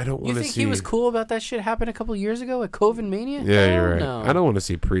 I don't want to see. You think he was cool about that shit happened a couple years ago at Coven Mania? Yeah, you're right. No. I don't want to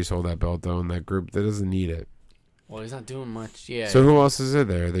see Priest hold that belt though in that group. That doesn't need it. Well, he's not doing much. Yeah. So who else is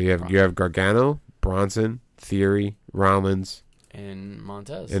there? You have Gargano, Bronson, Theory, Rollins, and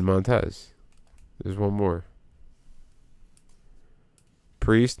Montez. There's one more.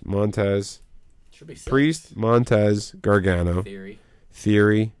 Priest, Montez. Should be 6. Priest, Montez, Gargano,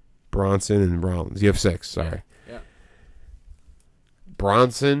 Theory, Bronson, and Rollins. You have 6. Sorry. Yeah.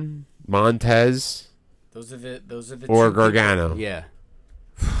 Bronson, Montez, Those are the or two Gargano. People. Yeah.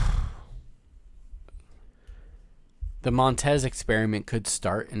 The Montez experiment could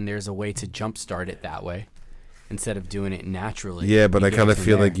start, and there's a way to jumpstart it that way instead of doing it naturally. Yeah, but I kind of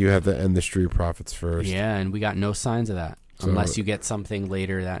feel like you have to end the Street Profits first. Yeah, and we got no signs of that unless you get something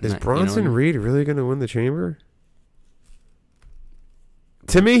later that is night. Bronson Reed really going to win the Chamber?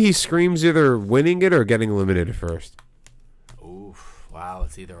 To me, he screams either winning it or getting eliminated first. Oof. Wow,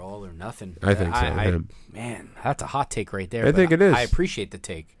 it's either all or nothing. I think so. Man, that's a hot take right there. I think it is. I appreciate the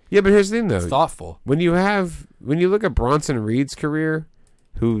take. Yeah, but here's the thing, though. It's thoughtful. When you look at Bronson Reed's career,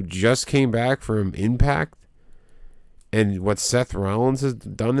 who just came back from Impact, and what Seth Rollins has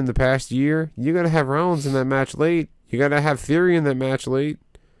done in the past year, you got to have Rollins in that match late. You got to have Theory in that match late.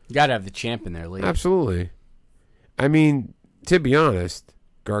 You got to have the champ in there late. Absolutely. I mean, to be honest,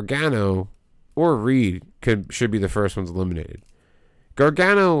 Gargano or Reed should be the first ones eliminated.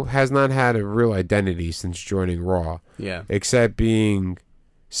 Gargano has not had a real identity since joining Raw. Yeah. Except being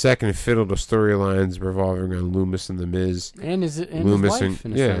second fiddle to storylines revolving around Loomis and The Miz. And his wife.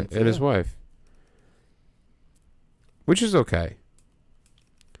 His wife. Which is okay.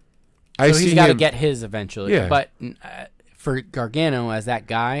 So he's got to get his eventually. Yeah. But for Gargano, as that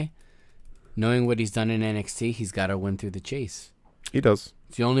guy, knowing what he's done in NXT, he's got to win through the chase. He does.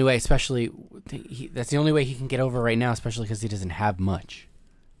 It's the only way, especially, that's the only way he can get over right now, especially because he doesn't have much.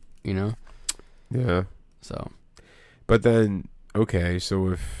 You know? Yeah. So. But then, okay, so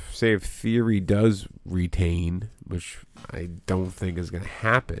if Theory does retain, which I don't think is going to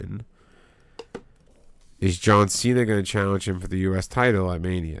happen, is John Cena going to challenge him for the U.S. title at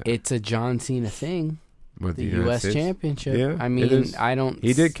Mania? It's a John Cena thing. With the U.S. Championship. Yeah, I mean, I don't...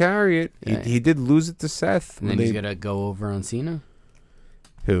 He did carry it. Yeah. He did lose it to Seth. And then he's going to go over on Cena?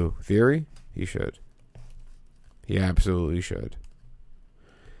 Who? Theory? He should. He absolutely should.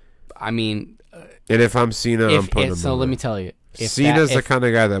 I mean... and if I'm Cena, I'm putting him over. So let me tell you. Cena's the kind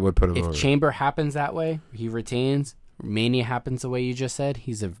of guy that would put him over. If Chamber happens that way, he retains. Mania happens the way you just said,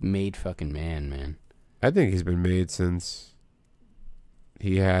 he's a made fucking man. I think he's been made since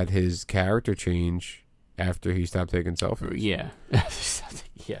he had his character change after he stopped taking selfies. Yeah.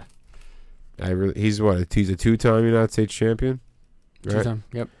 Yeah. He's a two-time United States champion? Right? Two-time.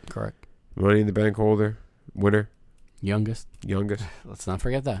 Yep, correct. Money in the Bank holder, winner. Youngest. Let's not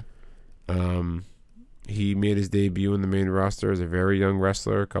forget that. He made his debut in the main roster as a very young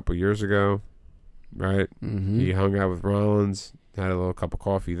wrestler a couple years ago, right? Mm-hmm. He hung out with Rollins, had a little cup of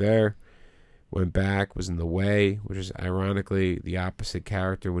coffee there, went back, was in the way, which is ironically the opposite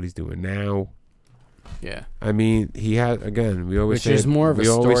character what he's doing now. Yeah. I mean, he had, again, we always say... Which is more of a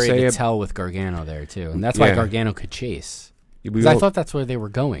story to tell with Gargano there, too. And that's why Gargano could chase. Because I thought that's where they were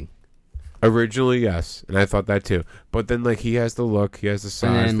going. Originally, yes. And I thought that, too. But then, he has the look, he has the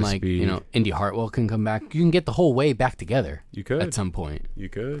size, the speed. Indy Hartwell can come back. You can get the whole way back together. You could. At some point. You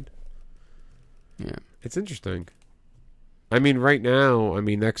could. Yeah. It's interesting. I mean, right now,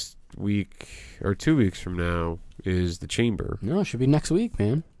 next week or 2 weeks from now is the Chamber. No, it should be next week,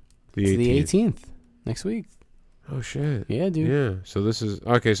 man. It's the 18th. Next week. Oh, shit. Yeah, dude. Yeah. So this is...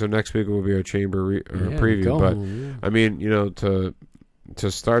 Okay, so next week will be our Chamber preview. But, I mean,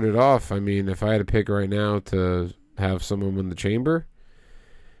 to start it off, if I had to pick right now to have someone win the Chamber,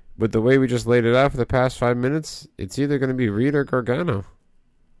 with the way we just laid it out for the past 5 minutes, it's either going to be Reed or Gargano.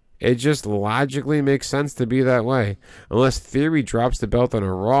 It just logically makes sense to be that way. Unless Theory drops the belt on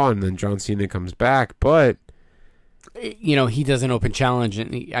a Raw and then John Cena comes back, but... he does an open challenge,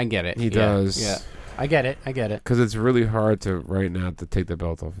 and I get it. He does. Yeah. I get it. Because it's really hard right now to take the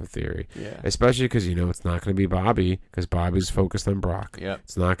belt off of Theory. Yeah. Especially because, it's not going to be Bobby, because Bobby's focused on Brock. Yep.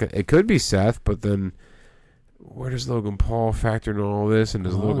 It's not gonna, it could be Seth, but then where does Logan Paul factor in all this? And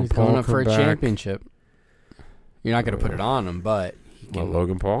does Logan Paul going up come for a back? Championship. You're not going to put it on him, but...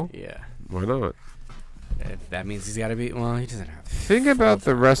 Logan Paul? Yeah. Why not? That means he's got to be... Well, he doesn't have to. Think about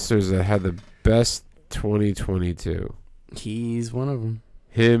the wrestlers that had the best 2022. He's one of them.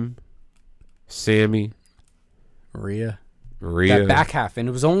 Him, Sammy, Rhea. That back half, and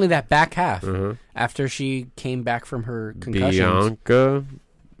it was only that back half after she came back from her concussions. Bianca.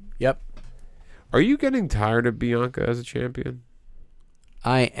 Yep. Are you getting tired of Bianca as a champion?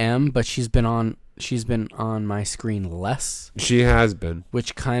 I am, but she's been on my screen less. She has been,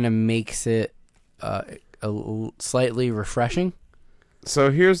 which kind of makes it slightly refreshing.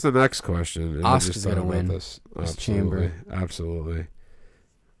 So here's the next question. Asuka's gonna win this Chamber. Absolutely.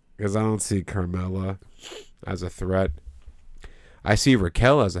 Because I don't see Carmella as a threat. I see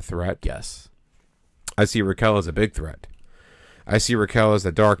Raquel as a threat. Yes. I see Raquel as a big threat. I see Raquel as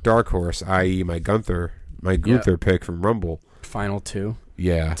a dark horse, i.e. my Gunther pick from Rumble. Final two.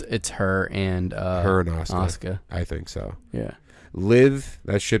 Yeah. It's her and Asuka. I think so. Yeah. Liv,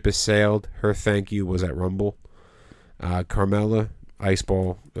 that ship has sailed. Her thank you was at Rumble. Carmella, Ice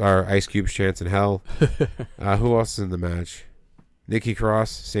Cube's chance in hell. Who else is in the match? Nikki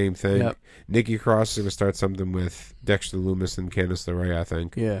Cross, same thing. Yep. Nikki Cross is going to start something with Dexter Lumis and Candice LeRae, I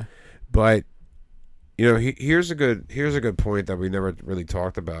think. Yeah. But here's a good point that we never really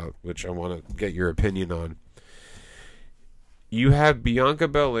talked about, which I want to get your opinion on. You have Bianca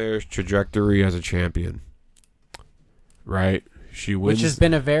Belair's trajectory as a champion, right? She wins, which has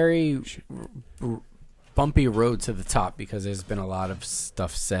been a very bumpy road to the top because there's been a lot of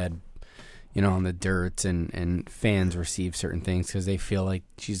stuff said, on the dirt, and fans receive certain things because they feel like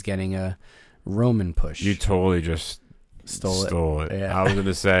she's getting a Roman push. You totally just stole it. Yeah. I was going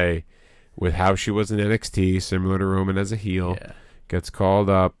to say, with how she was in NXT, similar to Roman as a heel, gets called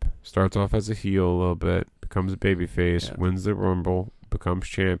up, starts off as a heel a little bit, becomes a babyface, wins the Rumble, becomes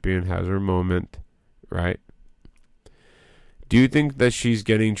champion, has her moment, right? Do you think that she's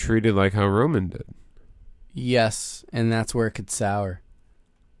getting treated like how Roman did? Yes, and that's where it could sour.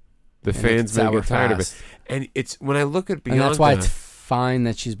 The fans may get tired of it. And it's when I look at Bianca... And that's why it's fine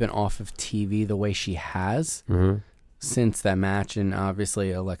that she's been off of TV the way she has since that match. And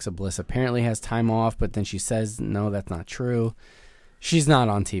obviously Alexa Bliss apparently has time off, but then she says, no, that's not true. She's not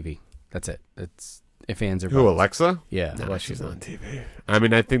on TV. That's it. It's if fans are... Who, Alexa? Yeah. No, she's on TV. I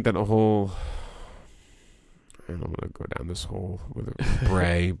mean, I think that whole... I don't want to go down this hole with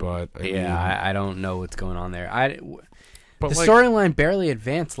Bray, but... I don't know what's going on there. The storyline barely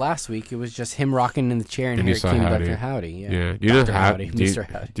advanced last week. It was just him rocking in the chair and here came Dr. Howdy. Yeah. Dr. Howdy. Mr.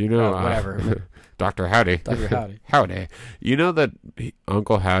 Howdy. Do you know... whatever. Dr. Howdy. Dr. Howdy. Howdy. You know that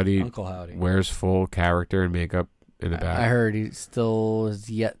Uncle Howdy wears full character and makeup in the back? I heard he still is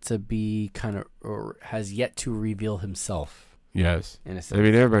yet to be or has yet to reveal himself. Yes. I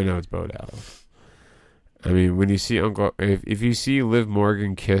mean, everybody knows Bo Dallas. I mean, when you see if you see Liv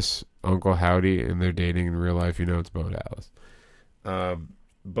Morgan kiss Uncle Howdy and they're dating in real life, you know it's Bo Dallas.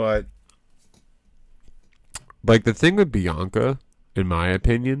 But like the thing with Bianca, in my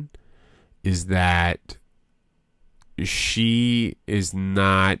opinion, is that she is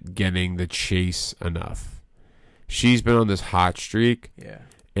not getting the chase enough. She's been on this hot streak. Yeah.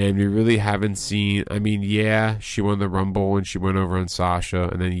 And we really haven't seen... I mean, she won the Rumble and she went over on Sasha.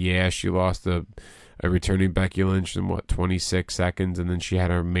 And then, she lost a returning Becky Lynch in, 26 seconds. And then she had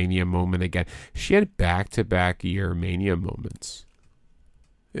her Mania moment again. She had back-to-back year Mania moments.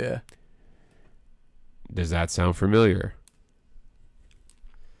 Yeah. Does that sound familiar?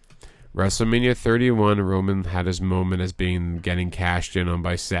 WrestleMania 31, Roman had his moment as getting cashed in on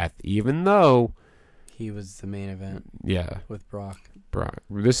by Seth, even though... He was the main event. Yeah. With Brock.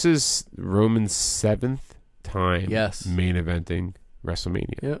 This is Roman's 7th time main eventing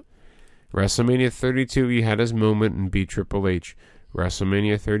WrestleMania. Yep. WrestleMania 32, he had his moment and beat Triple H.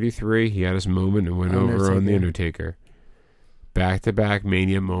 WrestleMania 33, he had his moment and went over on The Undertaker. Back-to-back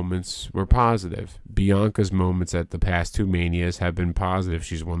Mania moments were positive. Bianca's moments at the past two Manias have been positive.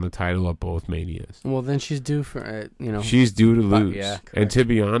 She's won the title at both Manias. Well, then she's due for, She's due to lose. Yeah, and to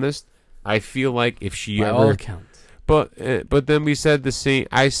be honest, I feel like if she by all accounts. But then we said the same.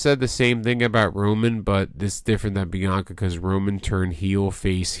 I said the same thing about Roman, but this is different than Bianca because Roman turned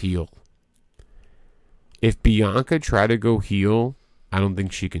face heel. If Bianca tried to go heel, I don't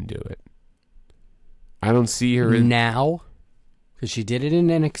think she can do it. I don't see her now. Because she did it in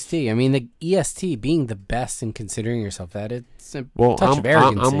NXT. I mean, the EST being the best and considering yourself that, it's a touch of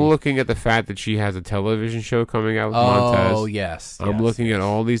arrogancy. I'm looking at the fact that she has a television show coming out with Montez. Oh, yes. I'm looking at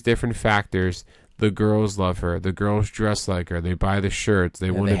all these different factors. The girls love her. The girls dress like her. They buy the shirts. They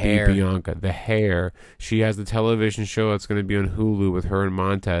want to be Bianca. The hair. She has the television show that's going to be on Hulu with her and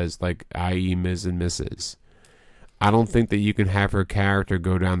Montez, i.e. Ms. and Mrs. I don't think that you can have her character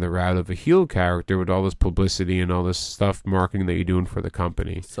go down the route of a heel character with all this publicity and all this stuff, marketing that you're doing for the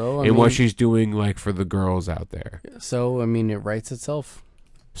company. What she's doing, for the girls out there. So, I mean, it writes itself.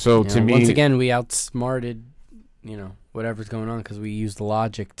 So, to me... Once again, we outsmarted, whatever's going on because we used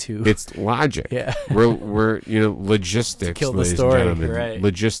logic to... It's logic. Yeah. We're logistics, kill the ladies story, and gentlemen. Right.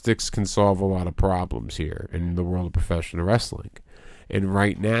 Logistics can solve a lot of problems here in the world of professional wrestling. And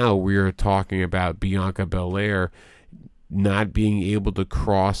right now, we are talking about Bianca Belair not being able to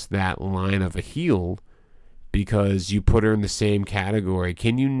cross that line of a heel because you put her in the same category.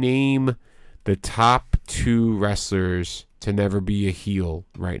 Can you name the top two wrestlers to never be a heel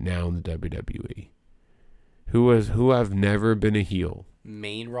right now in the WWE? Who have never been a heel?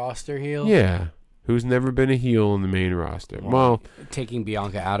 Main roster heel? Yeah. Who's never been a heel in the main roster? Well, taking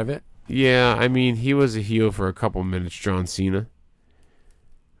Bianca out of it? Yeah, I mean, he was a heel for a couple minutes, John Cena.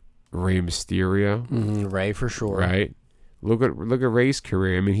 Rey Mysterio. Rey for sure. Right? Look at Rey's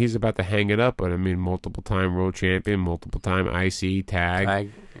career. I mean, he's about to hang it up, but I mean, multiple-time world champion, multiple-time IC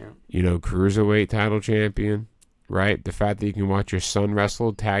tag. Cruiserweight title champion. Right? The fact that you can watch your son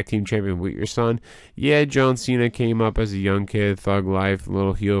wrestle, tag team champion with your son. Yeah, John Cena came up as a young kid, thug life, a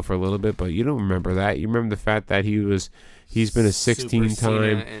little heel for a little bit, but you don't remember that. You remember the fact that he's been a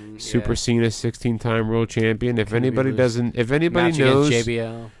 16-time Super Cena 16-time world champion. If anybody knows,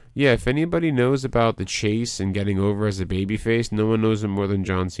 JBL. Yeah, if anybody knows about the chase and getting over as a babyface, no one knows him more than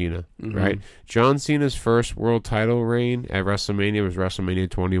John Cena, right? John Cena's first world title reign at WrestleMania was WrestleMania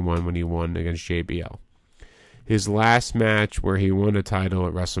 21 when he won against JBL. His last match where he won a title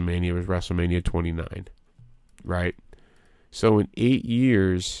at WrestleMania was WrestleMania 29, right? So in 8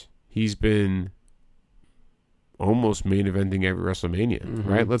 years, he's been almost main eventing every WrestleMania,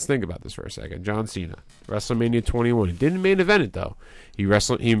 right? Let's think about this for a second. John Cena, WrestleMania 21. He didn't main event it, though. He main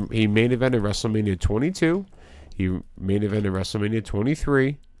evented WrestleMania 22. He main evented WrestleMania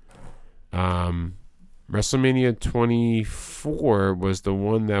 23. WrestleMania 24 was the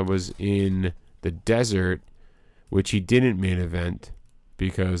one that was in the desert, which he didn't main event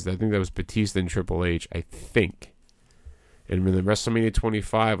because I think that was Batista and Triple H, I think. And when the WrestleMania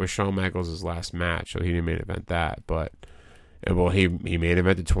 25 was Shawn Michaels' last match, so he didn't main event that. But he main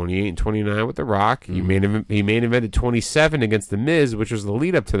evented 28 and 29 with The Rock. He main evented 27 against The Miz, which was the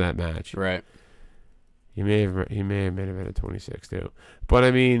lead up to that match. Right. He may have main evented 26 too. But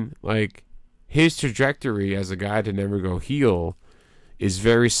I mean, like, his trajectory as a guy to never go heel is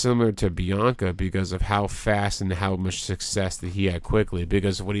very similar to Bianca because of how fast and how much success that he had quickly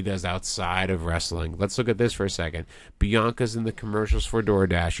because of what he does outside of wrestling. Let's look at this for a second. Bianca's in the commercials for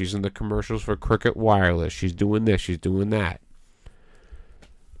DoorDash. She's in the commercials for Cricket Wireless. She's doing this. She's doing that.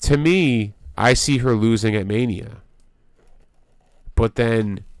 To me, I see her losing at Mania. But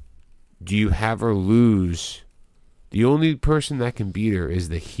then, do you have her lose? The only person that can beat her is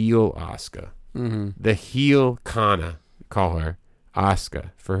the heel Asuka. The heel Kana, call her.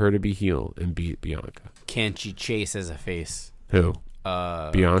 Asuka, for her to be heel and beat Bianca. Can't she chase as a face? Who?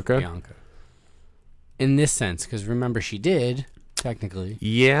 Bianca? In this sense, because remember she did, technically.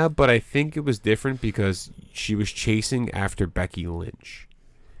 Yeah, but I think it was different because she was chasing after Becky Lynch.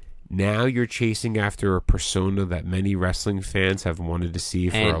 Now you're chasing after a persona that many wrestling fans have wanted to see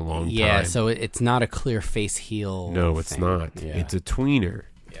for a long time. Yeah, so it's not a clear face heel. No, it's not. Yeah. It's a tweener.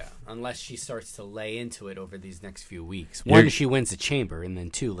 Unless she starts to lay into it over these next few weeks. One, she wins the chamber, and then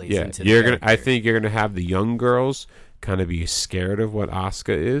two, lays into the I think you're gonna have the young girls kind of be scared of what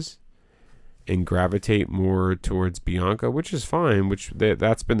Asuka is, and gravitate more towards Bianca, which is fine.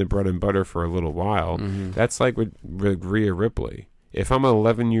 That's been the bread and butter for a little while. That's like with Rhea Ripley. If I'm an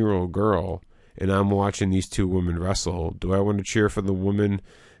 11-year-old girl and I'm watching these two women wrestle, do I want to cheer for the woman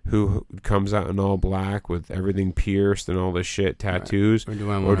who comes out in all black with everything pierced and all this shit, tattoos?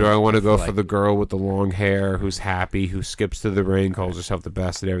 Right. Or do I want to go for the girl with the long hair who's happy, who skips to the ring, calls herself the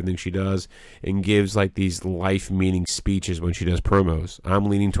best at everything she does, and gives like these life-meaning speeches when she does promos? I'm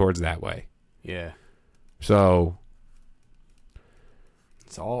leaning towards that way. Yeah. So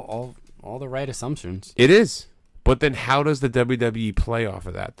it's all the right assumptions. It is. But then how does the WWE play off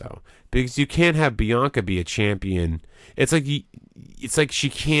of that, though? Because you can't have Bianca be a champion. It's like she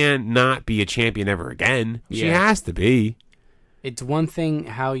can't not be a champion ever again. She has to be. It's one thing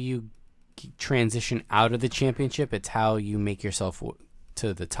how you transition out of the championship. It's how you make yourself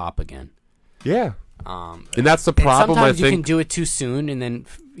to the top again. Yeah. And that's the problem, sometimes I think. You can do it too soon, and then,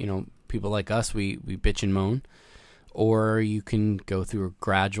 people like us, we bitch and moan. Or you can go through a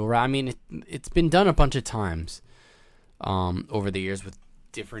gradual... I mean, it's been done a bunch of times over the years with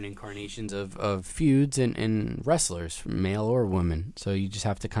different incarnations of feuds and wrestlers, male or women. So you just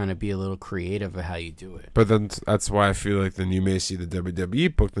have to kind of be a little creative of how you do it. But then that's why I feel like then you may see the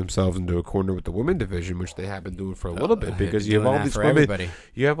WWE book themselves into a corner with the women division, which they have been doing for a little bit, because you have all these women. Everybody.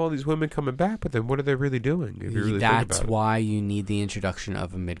 You have all these women coming back, but then what are they really doing? If you really that's why you need the introduction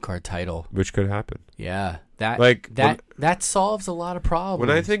of a mid-card title, which could happen. Yeah, that solves a lot of problems.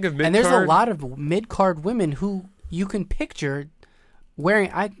 When I think of mid-card, and there's a lot of mid-card women who you can picture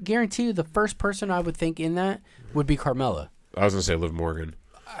wearing. I guarantee you, the first person I would think in that would be Carmella. I was gonna say Liv Morgan.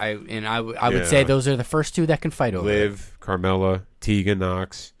 I would say those are the first two that can fight over Liv, Carmella, Tegan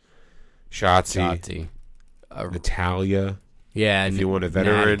Nox, Shotzi. Natalia. Yeah, if you want a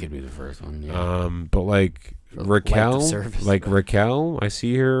veteran, Natty could be the first one. Yeah. But like Raquel, I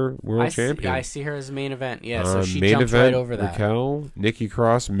see her world champion. I see her as a main event. Yeah, so she jumps right over that. Raquel, Nikki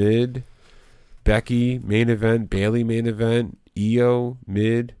Cross mid, Becky main event, Bayley main event, Io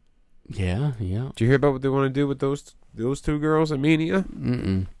mid. Yeah. Do you hear about what they want to do with those Those two girls at Mania?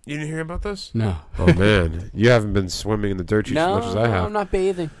 Mm-mm. You didn't hear about this? No. Oh, man. You haven't been swimming in the dirt sheets as much as I have. No, I'm not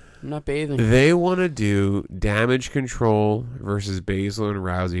bathing. They want to do Damage Control versus Baszler and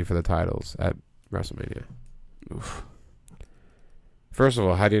Rousey for the titles at WrestleMania. Oof. First of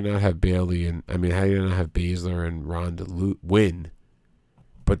all, how do you not have Bayley how do you not have Baszler and Ronda win?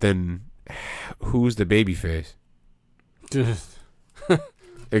 But then, who's the babyface?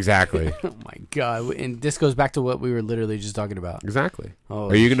 Exactly. Oh my God! And this goes back to what we were literally just talking about. Exactly.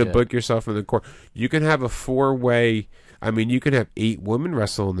 Holy Are you going to shit. book yourself in the corner? You can have a 4-way. I mean, you can have 8 women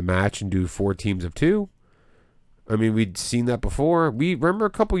wrestle in the match and do 4 teams of 2. I mean, we'd seen that before. We remember a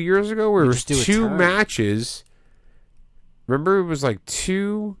couple years ago where it was 2 matches. Remember, it was like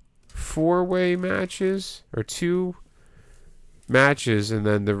 2 4-way matches or 2 matches, and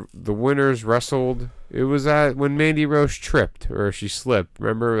then the winners wrestled. It was when Mandy Rose tripped or she slipped.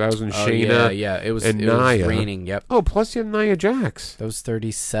 Remember, that was when Shayna. Yeah. It was Nia. Was raining. Yep. Oh, plus you have Nia Jax. That was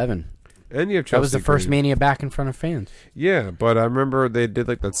 37. And you have Chelsea That was the first Green. Mania back in front of fans. Yeah, but I remember they did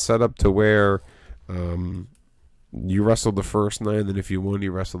like that setup to where you wrestled the first night, and then if you won,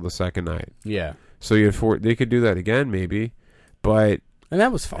 you wrestled the second night. Yeah. So you had 4. They could do that again, maybe, but And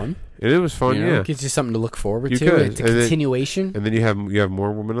that was fun. it was fun. You know, Yeah, it gives you something to look forward You to. could. It's a And then- continuation. and then you have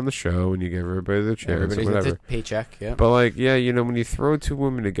more women on the show, and you give everybody their chance. Everybody's Or got whatever. their paycheck. Yeah. But like, yeah, when you throw 2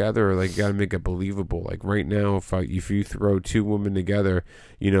 women together, like, you gotta make it believable. Like right now, if you throw 2 women together,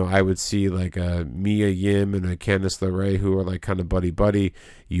 I would see like a Mia Yim and a Candice LeRae who are like kind of buddy.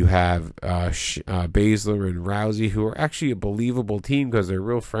 You have Baszler and Rousey who are actually a believable team because they're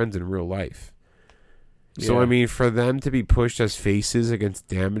real friends in real life. So, Yeah. I mean, for them to be pushed as faces against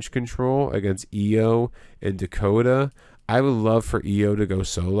Damage Control, against Io and Dakota, I would love for Io to go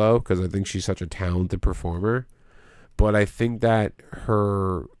solo because I think she's such a talented performer. But I think that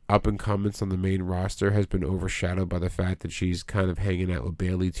her up-and-comings on the main roster has been overshadowed by the fact that she's kind of hanging out with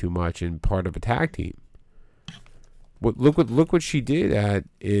Bayley too much and part of a tag team. Look what she did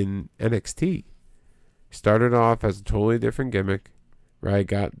in NXT. Started off as a totally different gimmick, right?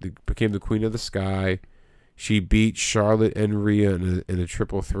 Became the Queen of the Sky. She beat Charlotte and Rhea in a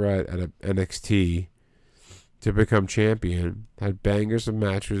triple threat at NXT to become champion. Had bangers of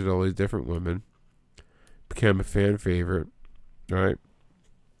matches with all these different women. Became a fan favorite, right?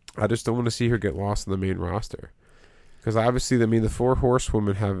 I just don't want to see her get lost in the main roster. Because obviously, the 4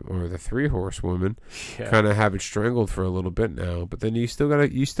 horsewomen or the 3 horsewomen kind of have it strangled for a little bit now. But then you still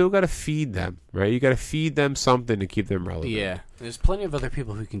gotta feed them, right? You gotta feed them something to keep them relevant. Yeah. There's plenty of other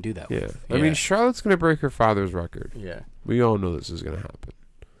people who can do that. Yeah. With. I mean, Charlotte's gonna break her father's record. Yeah. We all know this is gonna happen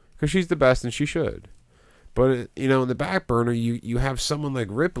because she's the best and she should. But in the back burner, you have someone like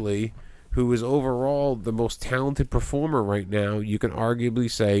Ripley, who is overall the most talented performer right now. You can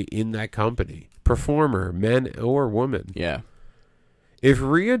arguably say in that company. Performer, men or women. Yeah. If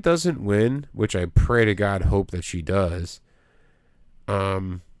Rhea doesn't win, which I pray to God hope that she does,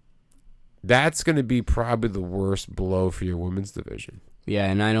 that's going to be probably the worst blow for your women's division. Yeah,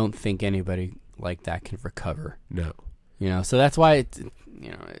 and I don't think anybody like that can recover. No. So that's why it's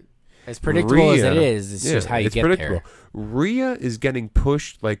as predictable as it is, it's just how you get there. Rhea is getting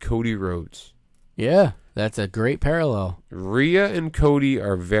pushed like Cody Rhodes. Yeah, that's a great parallel. Rhea and Cody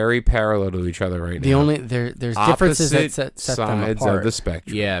are very parallel to each other right now. There's differences that set them sides apart. of the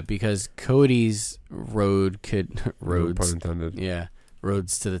spectrum. Yeah, because Cody's roads, No pun intended. yeah,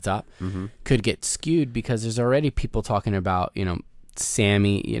 roads to the top, Mm-hmm. could get skewed because there's already people talking about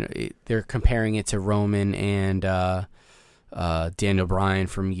Sammy. They're comparing it to Roman and Daniel Bryan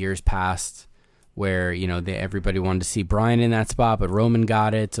from years past, where everybody wanted to see Bryan in that spot, but Roman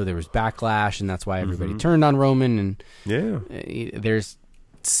got it, so there was backlash, and that's why everybody turned on Roman. And there's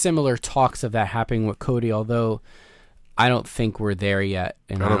similar talks of that happening with Cody, although I don't think we're there yet,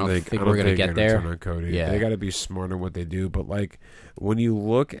 and I don't think we're gonna get there. Turn on Cody. Yeah. They got to be smart in what they do, but like when you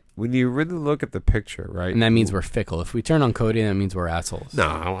really look at the picture, right? And that means we're fickle. If we turn on Cody, that means we're assholes. No,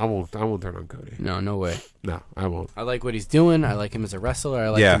 I won't turn on Cody. No way. No, I won't. I like what he's doing. I like him as a wrestler. I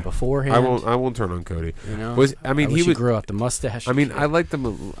like him beforehand. I won't turn on Cody. I wish he grew out the mustache. I mean, I liked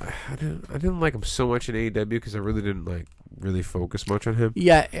him. I didn't like him so much in AEW because I really didn't really focus much on him.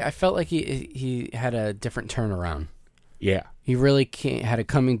 Yeah, I felt like he had a different turnaround. Yeah, he really had a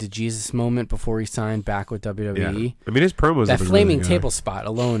coming to Jesus moment before he signed back with WWE. Yeah. I mean, his promos. That flaming table spot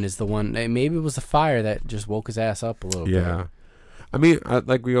alone is the one. Maybe it was the fire that just woke his ass up a little bit. Yeah. I mean,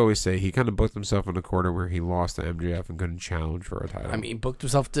 like we always say, he kind of booked himself in a corner where he lost to MJF and couldn't challenge for a title. I mean, he booked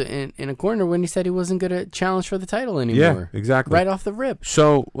himself in a corner when he said he wasn't going to challenge for the title anymore. Yeah, exactly. Right off the rip.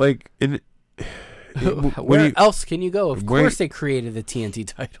 So, where else can you go? Of course they created the TNT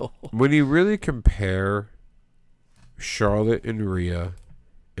title. When you really compare Charlotte and Rhea,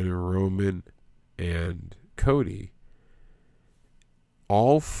 and Roman and Cody.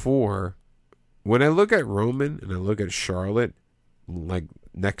 All four. When I look at Roman and I look at Charlotte, like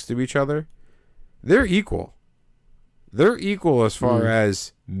next to each other, they're equal. They're equal as far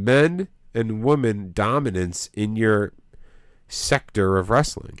as men and women dominance in your sector of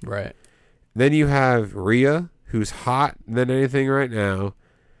wrestling. Right. Then you have Rhea, who's hot than anything right now.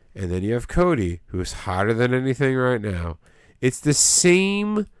 And then you have Cody, who's hotter than anything right now. It's the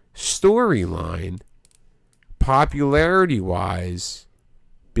same storyline, popularity-wise,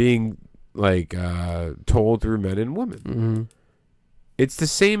 being like told through men and women. Mm-hmm. It's the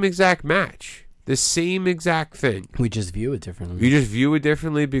same exact match. The same exact thing. We just view it differently. You just view it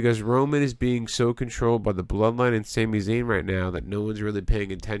differently because Roman is being so controlled by the bloodline and Sami Zayn right now that no one's really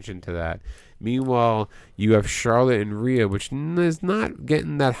paying attention to that. Meanwhile, you have Charlotte and Rhea, which is not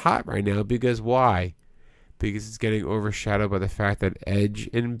getting that hot right now because why? Because it's getting overshadowed by the fact that Edge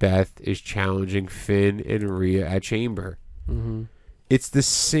and Beth is challenging Finn and Rhea at Chamber. Mm-hmm. It's the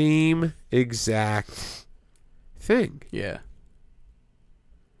same exact thing. Yeah.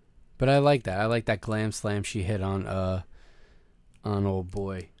 But I like that. I like that glam slam she hit on old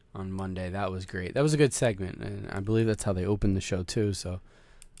boy on Monday. That was great. That was a good segment, and I believe that's how they opened the show too. So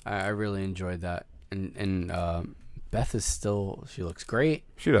I really enjoyed that. And Beth is still, she looks great.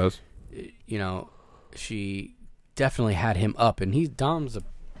 She does. You know, she definitely had him up, and Dom's a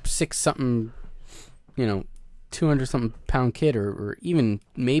 6-something, 200-something pound kid, or even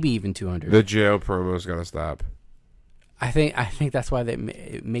maybe even 200. The jail promo's got to stop. I think that's why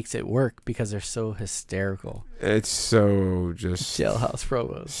it makes it work, because they're so hysterical. It's so just jailhouse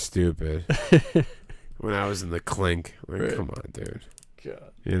promos. Stupid. When I was in the clink, like, come on, dude.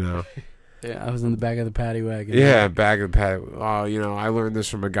 God. You know. Yeah, I was in the back of the paddy wagon. Yeah, back of the paddy. Oh, I learned this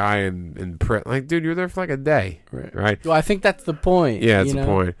from a guy in print. Like, dude, you were there for like a day, right? Well, I think that's the point. Yeah, that's the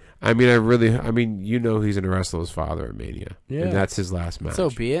point. I mean, he's gonna wrestle his father at Mania. Yeah, and that's his last match.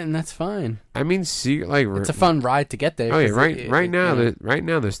 So be it, and that's fine. I mean, see, like, it's a fun ride to get there. Oh yeah, right now,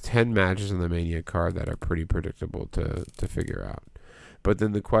 there's 10 matches on the Mania card that are pretty predictable to figure out. But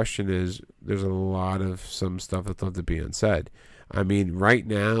then the question is, there's a lot of some stuff that's left to be unsaid. I mean, right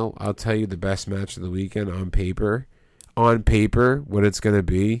now, I'll tell you the best match of the weekend on paper. On paper, what it's going to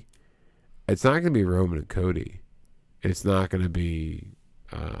be, it's not going to be Roman and Cody. It's not going to be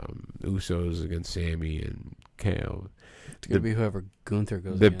Usos against Sami and KO. It's going to be whoever Gunther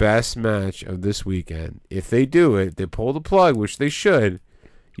goes against. The best match of this weekend, if they do it, they pull the plug, which they should,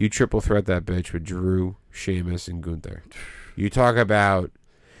 you triple threat that bitch with Drew, Sheamus, and Gunther. You talk about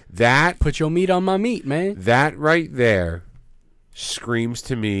that. Put your meat on my meat, man. That right there screams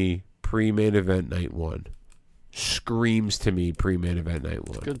to me pre-main event night one. Screams to me pre-main event night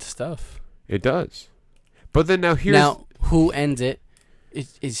one. It's good stuff. It does. But then now who ends it?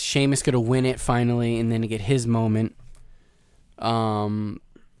 Is Sheamus going to win it finally and then get his moment? And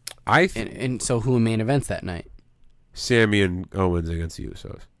so who main events that night? Sami and Owens against the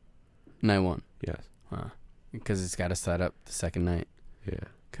Usos. Night one. Yes. Because it's got to set up the second night. Yeah.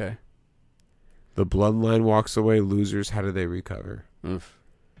 Okay. The bloodline walks away. Losers, how do they recover? Oof.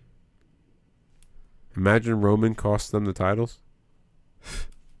 Imagine Roman cost them the titles.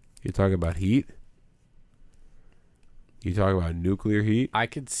 You talk about heat. You talk about nuclear heat. I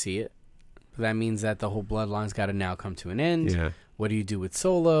could see it. That means that the whole bloodline's got to now come to an end. Yeah. What do you do with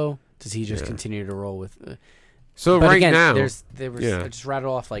Solo? Does he just continue to roll with... So but right again, now... I just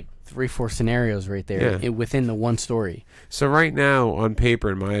rattled off like 3-4 scenarios right there within the one story. So right now, on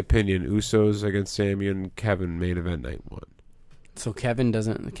paper, in my opinion, Usos against Sami and Kevin main event night one. So Kevin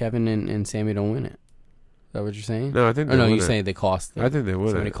and Sami don't win it. Is that what you're saying? No, I think you're saying they cost them. I think they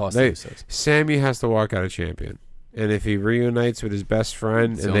win it. Cost the Usos. Sami has to walk out a champion. And if he reunites with his best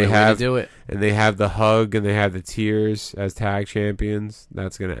friend and they have the hug and they have the tears as tag champions,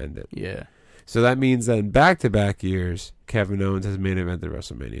 that's going to end it. Yeah. So that means that in back-to-back years, Kevin Owens has main evented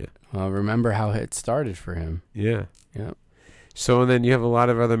WrestleMania. Well, remember how it started for him. Yeah. Yep. So then you have a lot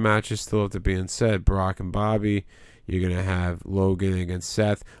of other matches still have to be said. Brock and Bobby. You're going to have Logan against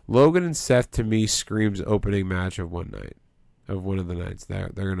Seth. Logan and Seth, to me, screams opening match of one night. Of one of the nights they're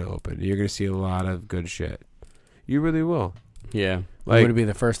going to open. You're going to see a lot of good shit. You really will. Yeah. It wouldn't be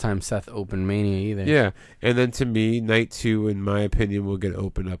the first time Seth opened Mania either. Yeah. And then to me, night 2, in my opinion, will get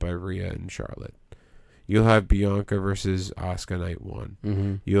opened up by Rhea and Charlotte. You'll have Bianca versus Asuka night 1.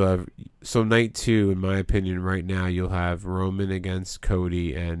 Mm-hmm. You'll have... So night 2, in my opinion, right now, you'll have Roman against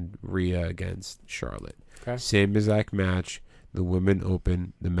Cody and Rhea against Charlotte. Okay. Same exact match. The women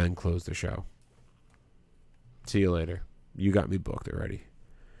open. The men close the show. See you later. You got me booked already.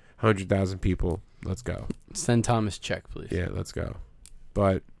 100,000 people. Let's go. Send Thomas check, please. Yeah, let's go.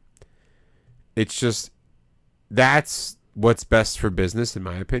 But it's just that's what's best for business, in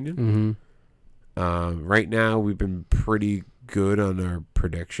my opinion. Mm-hmm. Right now, we've been pretty good on our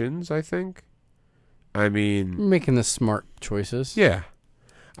predictions, I think. I mean... We're making the smart choices. Yeah.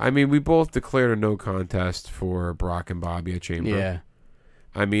 I mean, we both declared a no contest for Brock and Bobby at Chamber. Yeah.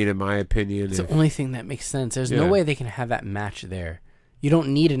 I mean, in my opinion... It's the only thing that makes sense. There's no way they can have that match there. You don't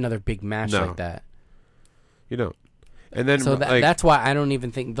need another big match like that. You don't. And then, so that's why I don't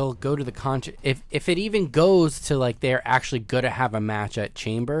even think they'll go to the contract. If it even goes to like they're actually going to have a match at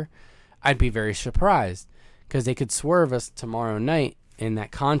Chamber, I'd be very surprised because they could swerve us tomorrow night in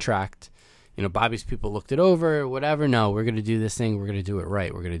that contract. You know, Bobby's people looked it over, whatever. No, we're going to do this thing. We're going to do it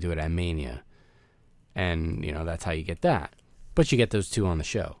right. We're going to do it at Mania. And, you know, that's how you get that. But you get those two on the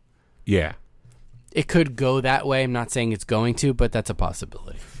show. Yeah. It could go that way. I'm not saying it's going to, but that's a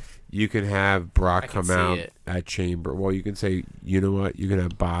possibility. You can have Brock come out at Chamber. Well, you can say, you know what? You can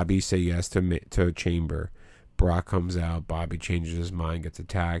have Bobby say yes to Chamber. Brock comes out. Bobby changes his mind, gets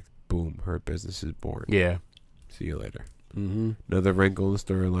attacked. Boom. Hurt Business is born. Yeah. See you later. Mm-hmm. Another wrinkle in the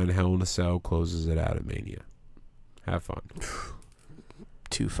storyline. Hell in a Cell closes it out at Mania. Have fun.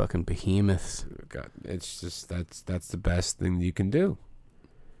 Two fucking behemoths. God, it's just that's the best thing you can do.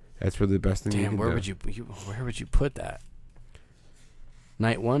 That's really the best thing you can do. Where would you put that?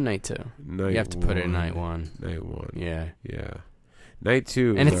 Night 1, night 2. You have to put it in night 1. Night 1. Yeah. Yeah. Night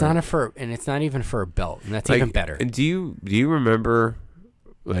 2. And it's not even for a belt, and that's like, even better. And do you remember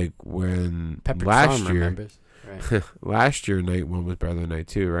like when Pepperidge last Farm year? Remembers. Right. Last year, night 1 was better than night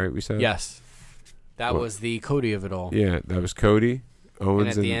 2, right? We said yes. That was the Cody of it all. Yeah, that was Cody,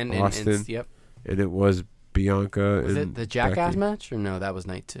 Owens, and, and Austin. Yep. And it was Bianca. Was and it the Jackass Becky. match or no? That was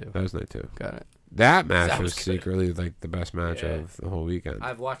night 2. That was night 2. Got it. That match was good. secretly like the best match of the whole weekend.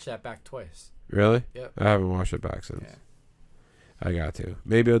 I've watched that back twice. Really? Yep. I haven't watched it back since. Yeah. I got to.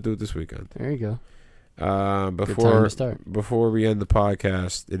 Maybe I'll do it this weekend. There you go. Before Good time to start. Before we end the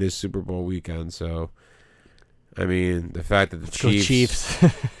podcast, it is Super Bowl weekend, so I mean the fact that the Chiefs.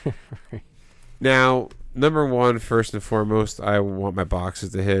 Now, number one, first and foremost, I want my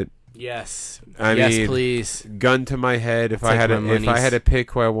boxes to hit. Yes. I mean, please. Gun to my head, if I had to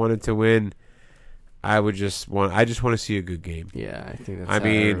pick who I wanted to win, I just want to see a good game. Yeah, I think that's. I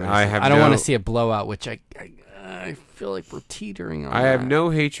mean, I don't want to see a blowout, which I feel like we're teetering on. I have no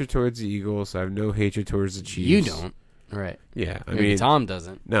hatred towards the Eagles. I have no hatred towards the Chiefs. You don't, right? Yeah, Maybe Tom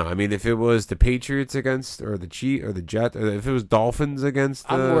doesn't. No, I mean, if it was the Patriots against, or the Chiefs, or the Jets, or if it was Dolphins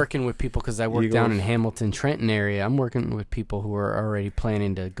against, I'm working with people because I work Eagles. down in Hamilton, Trenton area. I'm working with people who are already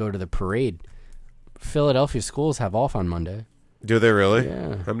planning to go to the parade. Philadelphia schools have off on Monday. Do they really?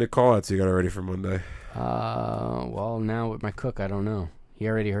 Yeah. How many call-outs you got already for Monday? Well, now with my cook, I don't know. He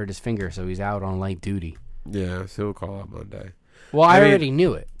already hurt his finger, so he's out on light duty. Yeah, so he'll call out Monday. Well, I already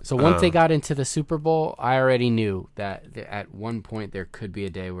knew it. So once they got into the Super Bowl, I already knew that at one point there could be a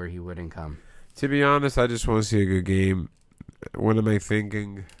day where he wouldn't come. To be honest, I just want to see a good game. What am I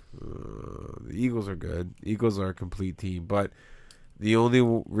thinking? The Eagles are good. Eagles are a complete team, but the only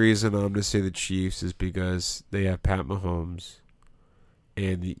reason I'm going to say the Chiefs is because they have Pat Mahomes,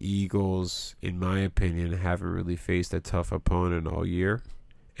 and the Eagles, in my opinion, haven't really faced a tough opponent all year.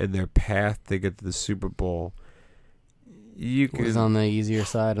 And their path to get to the Super Bowl, was on the easier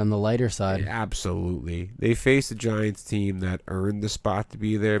side, on the lighter side. Absolutely. They faced a Giants team that earned the spot to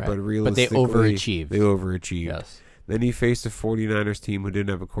be there, but realistically, they overachieved. Yes. Then he faced a 49ers team who didn't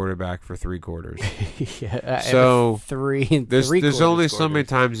have a quarterback for 3 quarters. Yeah, so there's only so many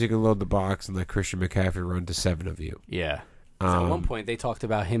times you can load the box and let Christian McCaffrey run to 7 of you. Yeah. At one point, they talked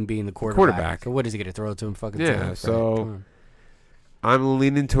about him being the quarterback. So what is he going to throw it to him? Fucking yeah. So I'm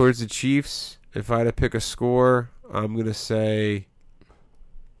leaning towards the Chiefs. If I had to pick a score, I'm going to say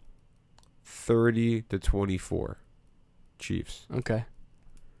 30-24 Chiefs. Okay.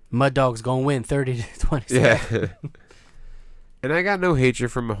 Mud Dog's going to win 30-27. Yeah. And I got no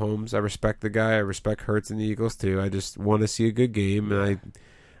hatred for Mahomes. I respect the guy. I respect Hurts and the Eagles too. I just want to see a good game, and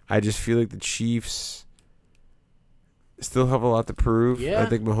I just feel like the Chiefs still have a lot to prove. Yeah. I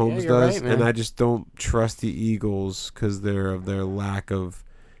think Mahomes does, right, and I just don't trust the Eagles because of their lack of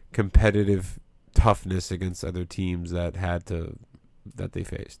competitive toughness against other teams that they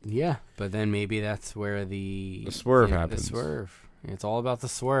faced. Yeah, but then maybe that's where the swerve happens. The swerve. It's all about the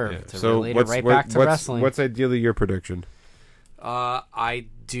swerve. Yeah. To relate it right back to wrestling. What's ideally your prediction? I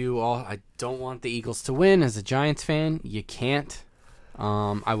don't want the Eagles to win. As a Giants fan, you can't.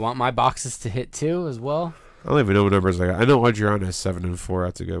 I want my boxes to hit too as well. I don't even know what numbers I got. I know Adriana is 7-4.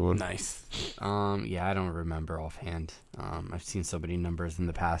 That's a good one. Nice. Yeah, I don't remember offhand. I've seen so many numbers in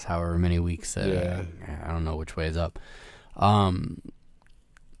the past, however many weeks. I don't know which way is up.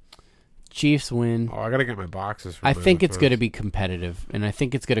 Chiefs win. Oh, I gotta get my boxes. I think it's going to be competitive, and I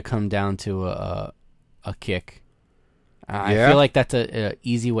think it's going to come down to a kick. I feel like that's a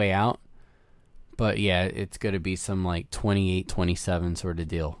easy way out, but yeah, it's going to be some like 28-27 sort of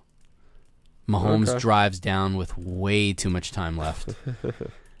deal. Mahomes drives down with way too much time left.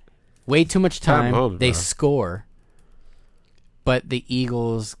 Way too much time. Mahomes, they score, but the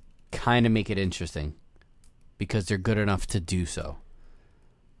Eagles kind of make it interesting because they're good enough to do so.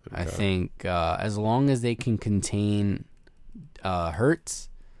 Okay. I think as long as they can contain Hurts,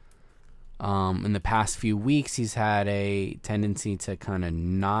 in the past few weeks, he's had a tendency to kind of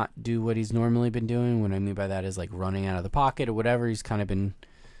not do what he's normally been doing. What I mean by that is like running out of the pocket or whatever. He's kind of been,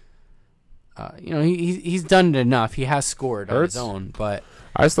 he's done it enough. He has scored on his own, but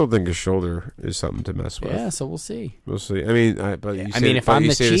I still think his shoulder is something to mess with. Yeah, so we'll see. We'll see. I mean, if I'm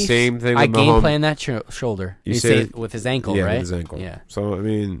the Chiefs, the same thing I game plan that shoulder. You say with his ankle, right? With his ankle. Yeah. So I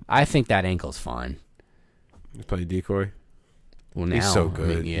mean, I think that ankle's fine. He's playing decoy. Well, now he's so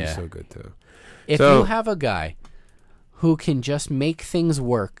good. I mean, yeah. He's so good too. If you have a guy who can just make things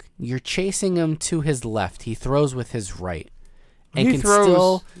work, you're chasing him to his left. He throws with his right. And he can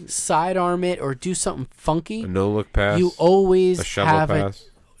still sidearm it or do something funky. A no-look pass. You always a shovel pass.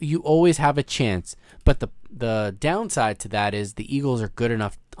 You always have a chance. But the downside to that is the Eagles are good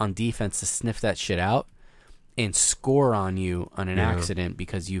enough on defense to sniff that shit out and score on you on an accident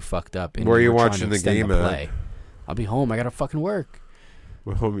because you fucked up. And where are you watching the game at? I'll be home. I got to fucking work.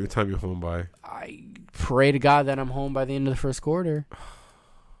 What time you home by? I pray to God that I'm home by the end of the first quarter.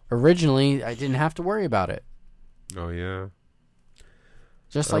 Originally, I didn't have to worry about it. Oh, yeah.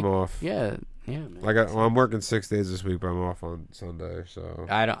 I'm off. Yeah, man. I'm working 6 days this week, but I'm off on Sunday. So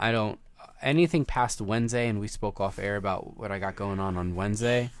I don't anything past Wednesday, and we spoke off air about what I got going on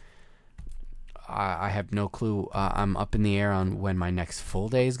Wednesday. I have no clue. I'm up in the air on when my next full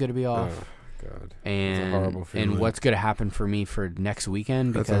day is going to be off. Oh, God. And, that's a horrible feeling. And what's going to happen for me for next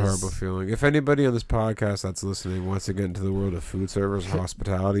weekend. That's a horrible feeling. If anybody on this podcast that's listening wants to get into the world of food service and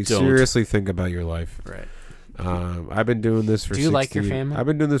hospitality, seriously think about your life. Right. I've been doing this for 16 years. Do you like your family? I've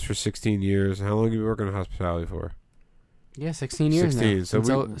been doing this for 16 years. How long have you been working in hospitality for? Yeah, 16 years 16.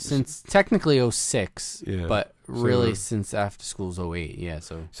 Now. Since technically 06, but really since after school's 08. Yeah,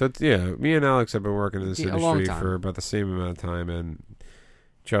 so me and Alex have been working in this industry for about the same amount of time, and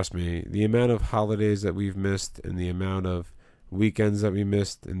trust me, the amount of holidays that we've missed and the amount of weekends that we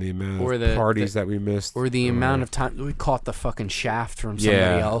missed and the amount of parties that we missed. Or the amount of time we caught the fucking shaft from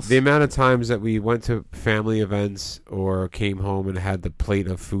somebody else. The amount of times that we went to family events or came home and had the plate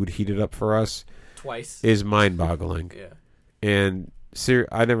of food heated up for us twice is mind-boggling. Yeah. And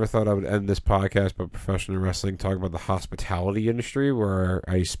I never thought I would end this podcast about professional wrestling talking about the hospitality industry, where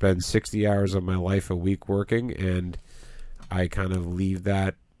I spend 60 hours of my life a week working, and I kind of leave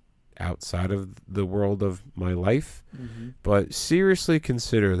that outside of the world of my life. Mm-hmm. But seriously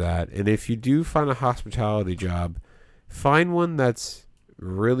consider that. And if you do find a hospitality job, find one that's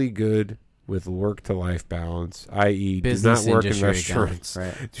really good with work-to-life balance, i.e. do not work in restaurants.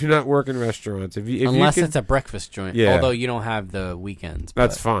 Right. Do not work in restaurants. Unless it's a breakfast joint, although you don't have the weekends.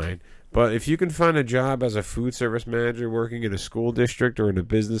 That's fine. But if you can find a job as a food service manager working in a school district or in a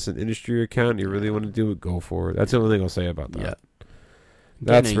business and industry account, you really want to do it, go for it. That's the only thing I'll say about that. Yeah.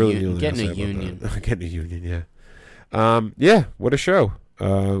 That's really the only thing I'll say about that. Getting a union, yeah. What a show.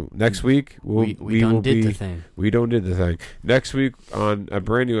 Next week we don't did the thing. Next week on a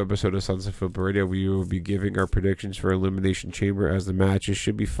brand new episode of Sunset Football Radio, we will be giving our predictions for Elimination Chamber, as the matches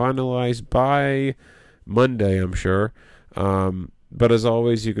should be finalized by Monday, I'm sure. But as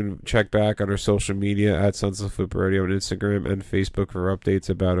always, you can check back on our social media at Sunset Football Radio on Instagram and Facebook for updates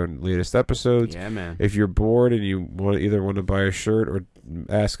about our latest episodes. Yeah, man. If you're bored and you want to buy a shirt or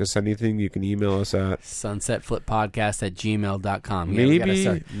ask us anything, you can email us at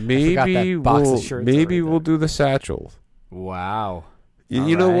sunsetflippodcast@gmail.com. Maybe we'll do the satchel. Wow.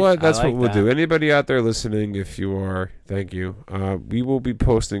 You know what? That's what we'll do. Anybody out there listening, if you are, thank you. We will be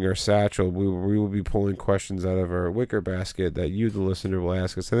posting our satchel. We will be pulling questions out of our wicker basket that you, the listener, will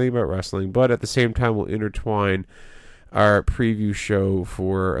ask us anything about wrestling. But at the same time, we'll intertwine our preview show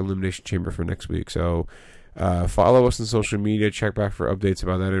for Elimination Chamber for next week. So follow us on social media. Check back for updates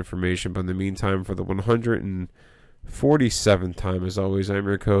about that information. But in the meantime, for the 147th time, as always, I'm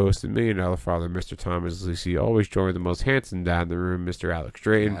your co-host and $1 million father, Mr. Thomas Lucy. Always join the most handsome dad in the room, Mr. Alex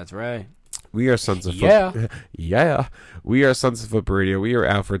Drayton. That's right. We are Sons of yeah. We are Sons of Flip Radio. We are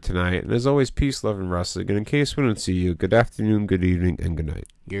out for tonight. And as always, peace, love, and wrestling. And in case we don't see you, good afternoon, good evening, and good night.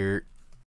 You're